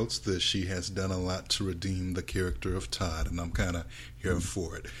give Kate Oates this. She has done a lot to redeem the character of Todd, and I'm kind of here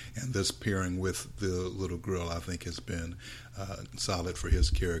for it. And this pairing with the little girl, I think, has been solid for his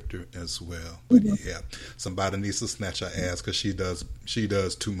character as well. But yeah, somebody needs to snatch her ass because she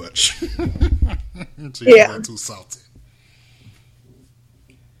does too much. She's too salty.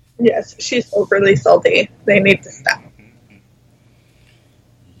 Yes, she's overly salty. They need to stop.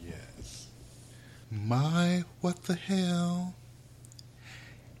 Yes. My, what the hell?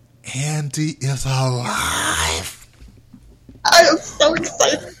 Andy is alive. I am so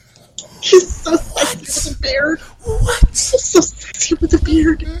excited. He's so sexy with a beard. What? He's so sexy with a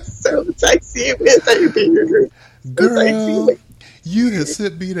beard. So sexy with a beard. Girl, you had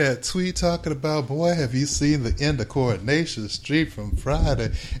sent me that tweet talking about, boy, have you seen the end of Coronation Street from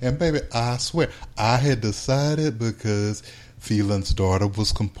Friday? And baby, I swear, I had decided because Phelan's daughter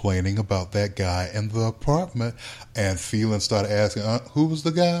was complaining about that guy in the apartment, and Phelan started asking, who was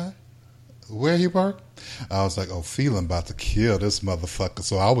the guy? Where he worked? I was like, oh, Phelan about to kill this motherfucker.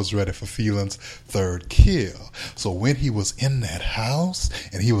 So I was ready for Phelan's third kill. So when he was in that house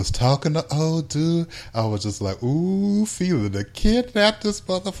and he was talking to old dude, I was just like, ooh, Phelan to kidnap this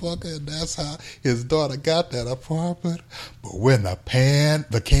motherfucker, and that's how his daughter got that apartment. But when the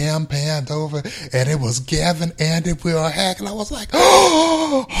cam panned over and it was Gavin, Andy, Will Hack, and I was like,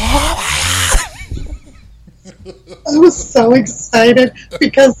 oh I was so excited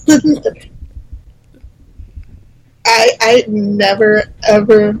because I never,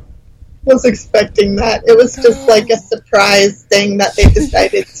 ever was expecting that. It was just like a surprise thing that they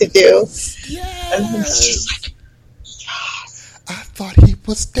decided to do. Yes. And I was just like, yes. I thought he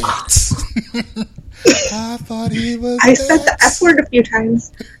was dead. I said the F word a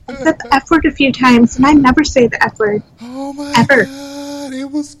few times. And I never say the F word. Oh my ever. God, it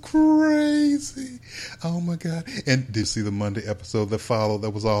was crazy. Oh my God. And did you see the Monday episode that followed that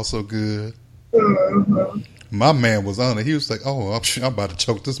was also good? Mm-hmm. My man was on it. He was like, oh, I'm about to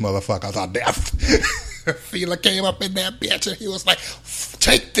choke this motherfucker to death. Fela came up in that bitch and he was like,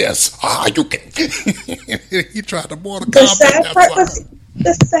 take this. You can. He tried to Mortal Kombat.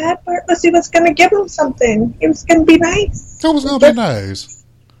 The sad part was he was going to give him something. He was going to be nice. Who was going to be nice?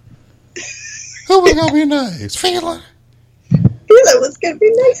 Who was going to be nice? Fela? Fela was going to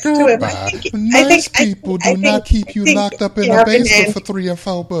be nice to him. Nice people do not keep you locked up in the basement for 3 or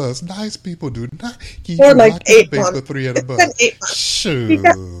 4 months. Nice people do not keep you locked in the basement for 3 or 4 months. 8 months. Shoot. He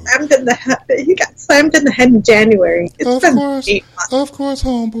got slammed in the head in January. It's been 8 months. Of course,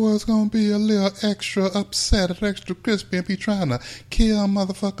 homeboy's going to be a little extra upset and extra crispy and be trying to kill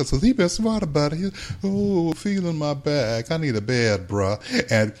motherfuckers. So he been smart about it. Feeling my back. I need a bed, bruh.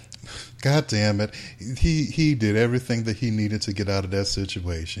 And God damn it, he did everything that he needed to get out of that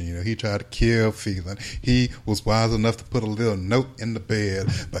situation. You know, he tried to kill Phelan. He was wise enough to put a little note in the bed.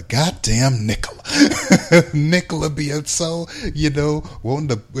 But goddamn Nicola being so, wanting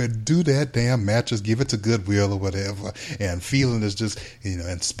to do that damn mattress, give it to Goodwill or whatever. And Phelan is just,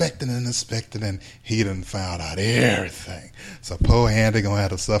 inspecting, and he done found out everything. So poor Andy gonna have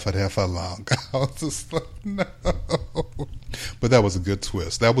to suffer there for long. I was just like, no. But that was a good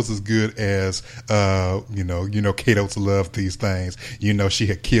twist. That was as good as, Kate Oates loved these things. She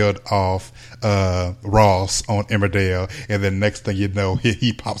had killed off Ross on Emmerdale, and then next thing you know,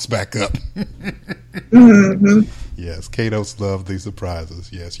 he pops back up. Mm-hmm. Yes, Kate Oates loved these surprises.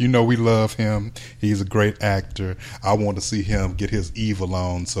 Yes, we love him. He's a great actor. I want to see him get his evil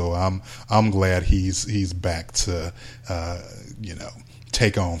on, so I'm glad he's back to,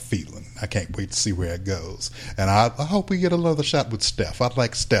 take on Phelan. I can't wait to see where it goes. And I hope we get another shot with Steph. I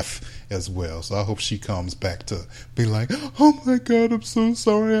like Steph as well, so I hope she comes back to be like, oh my God, I'm so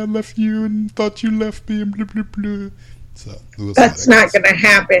sorry I left you and thought you left me and blah, blah, blah. So that's not going to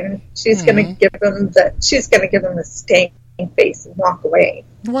happen. She's going to give him the stank face and walk away.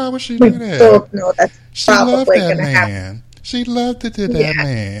 Why would she do that? Both know that's probably going to happen. She loved it to that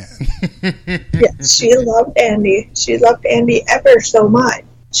man. Yes, she loved Andy. She loved Andy ever so much,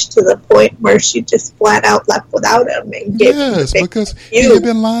 to the point where she just flat out left without him. And gave him because he had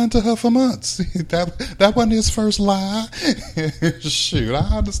been lying to her for months. That wasn't his first lie. Shoot,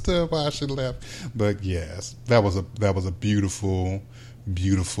 I understood why she left. But yes, that was a beautiful,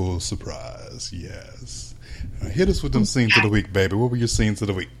 beautiful surprise. Yes. Hit us with them scenes of the week, baby. What were your scenes of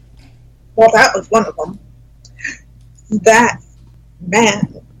the week? Well, that was one of them. that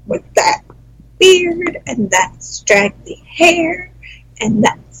man with that beard and that straggly hair and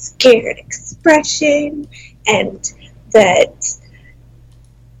that scared expression, and that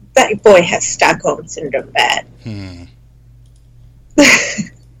boy has Stockholm Syndrome bad.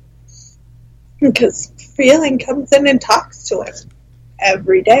 Because Feeling comes in and talks to him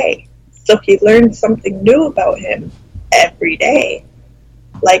every day. So he learns something new about him every day.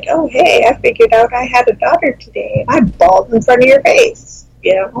 Like, oh, hey, I figured out I had a daughter today. I'm bald in front of your face,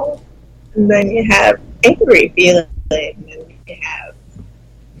 you know? And then you have Angry Feeling, and you have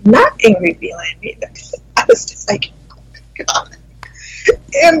not Angry Feeling. I was just like, oh my God,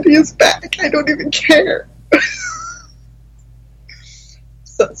 Andy's back. I don't even care.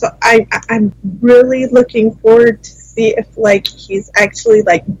 So I'm really looking forward to see if, like, he's actually,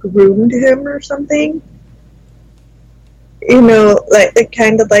 like, groomed him or something. You know, like,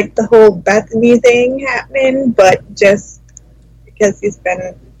 kind of like the whole Bethany thing happening, but just because he's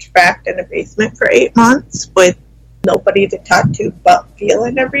been trapped in a basement for 8 months with nobody to talk to but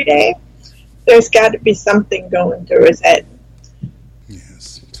Feeling every day, there's got to be something going through his head.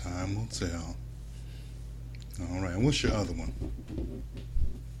 Yes, time will tell. All right, what's your other one?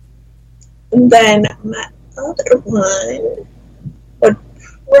 And then my other one would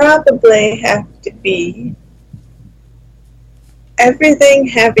probably have to be everything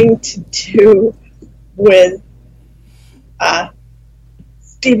having to do with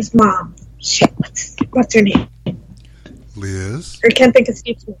Steve's mom. Shit, what's her name? Liz? I can't think of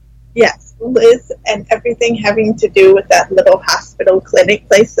Steve's name. Yes, Liz, and everything having to do with that little hospital clinic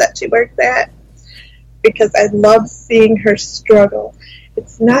place that she works at. Because I love seeing her struggle.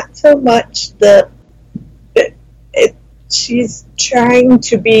 It's not so much she's trying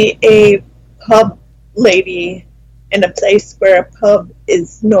to be a pub lady in a place where a pub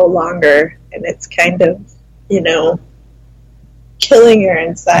is no longer, and it's kind of, you know, killing her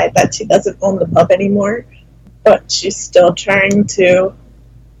inside that she doesn't own the pub anymore, but she's still trying to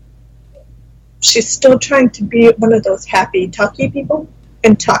be one of those happy talky people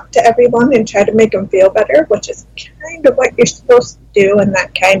and talk to everyone and try to make them feel better, which is kind of what you're supposed to do in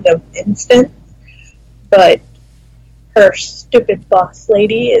that kind of instance. But her stupid boss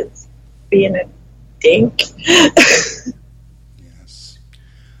lady is being a dink. Yes.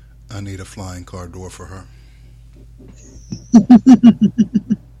 I need a flying car door for her.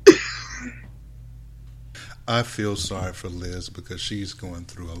 I feel sorry for Liz because she's going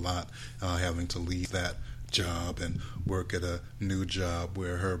through a lot, having to leave that job and work at a new job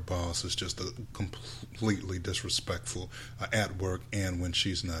where her boss is just completely disrespectful at work and when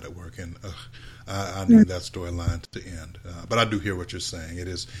she's not at work. And I need that storyline to end. But I do hear what you're saying.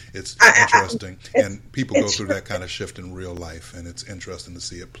 It's interesting, and people go through that kind of shift in real life, and it's interesting to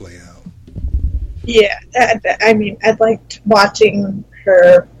see it play out. Yeah, I mean, I liked watching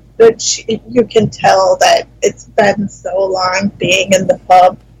her. But you can tell that it's been so long being in the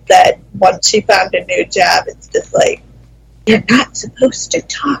pub that once she found a new job, it's just like, you're not supposed to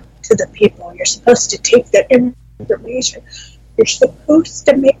talk to the people. You're supposed to take their information. You're supposed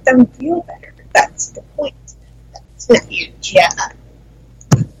to make them feel better. That's the point. That's not your job.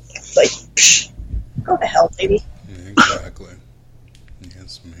 It's like, psh, go to hell, baby. Exactly.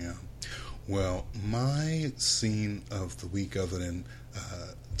 Yes, ma'am. Well, my scene of the week, other than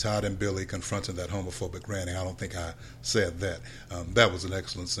Todd and Billy confronting that homophobic granny, I don't think I said that. That was an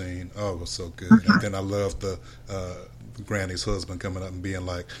excellent scene. Oh, it was so good. And then I loved the granny's husband coming up and being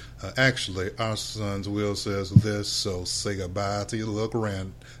like, actually, our son's will says this, so say goodbye to your little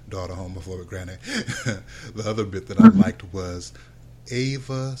granddaughter, homophobic granny. The other bit that I liked was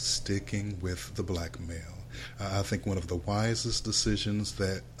Ava sticking with the blackmail. I think one of the wisest decisions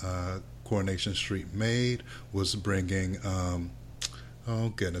that Coronation Street made was bringing... oh,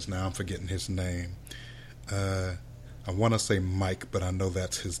 goodness, now I'm forgetting his name. I want to say Mike, but I know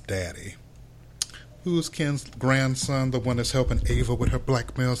that's his daddy. Who's Ken's grandson, the one that's helping Ava with her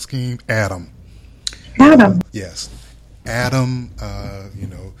blackmail scheme? Adam. Yes. Adam,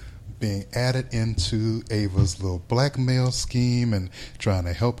 being added into Ava's little blackmail scheme and trying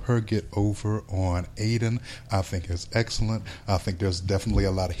to help her get over on Aiden, I think is excellent. I think there's definitely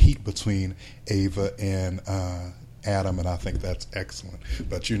a lot of heat between Ava and Adam, and I think that's excellent.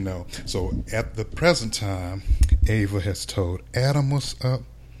 But so at the present time, Ava has told Adam what's up,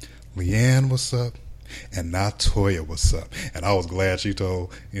 Leanne what's up, And now Toya was up. And I was glad she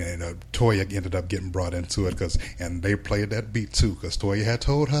told, Toya ended up getting brought into it and they played that beat too, because Toya had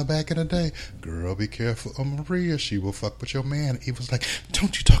told her back in the day, girl, be careful of Maria. She will fuck with your man. He was like,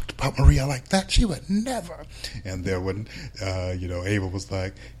 don't you talk about Maria like that. She would never. And then when, Ava was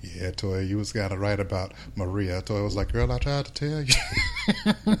like, yeah, Toya, you was kind of right about Maria. Toya was like, girl, I tried to tell you.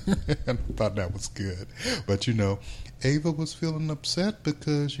 And I thought that was good. But, Ava was feeling upset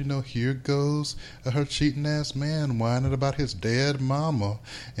because, here goes her cheating ass man whining about his dead mama.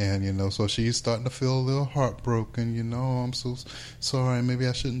 And, so she's starting to feel a little heartbroken. I'm so sorry. Maybe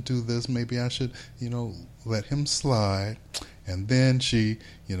I shouldn't do this. Maybe I should, let him slide. And then she,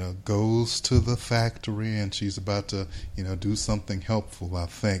 goes to the factory and she's about to, do something helpful, I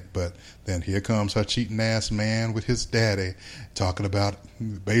think. But then here comes her cheating ass man with his daddy talking about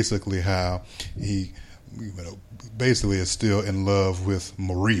basically how he, basically is still in love with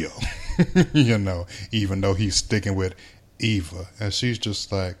Maria, even though he's sticking with Eva. And she's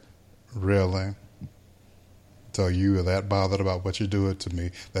just like, really? So you are that bothered about what you're doing to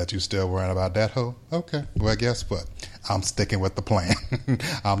me that you still worrying about that hoe? Okay, well, guess what? I'm sticking with the plan.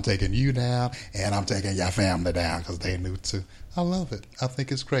 I'm taking you down, and I'm taking your family down because they knew too. I love it. I think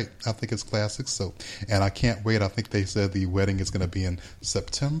it's great. I think it's classic soap. And I can't wait. I think they said the wedding is going to be in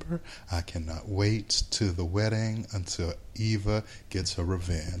September. I cannot wait to the wedding until Eva gets her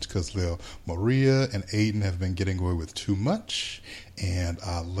revenge, because Maria and Aiden have been getting away with too much. And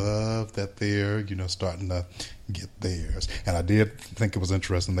I love that they're, starting to get theirs. And I did think it was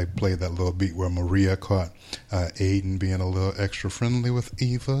interesting they played that little beat where Maria caught Aiden being a little extra friendly with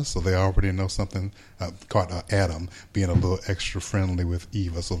Eva. So they already know something, caught Adam being a little extra friendly with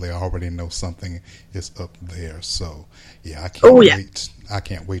Eva. So they already know something is up there. So, yeah, I can't wait. I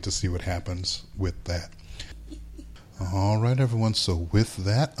can't wait to see what happens with that. All right, everyone. So with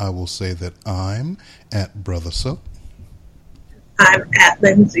that, I will say that I'm at Brother Soap. I'm at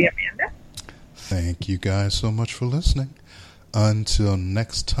Lindsay Amanda. Thank you guys so much for listening. Until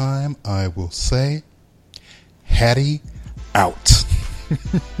next time, I will say, Hattie out.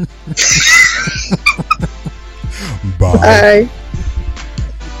 Bye. Bye.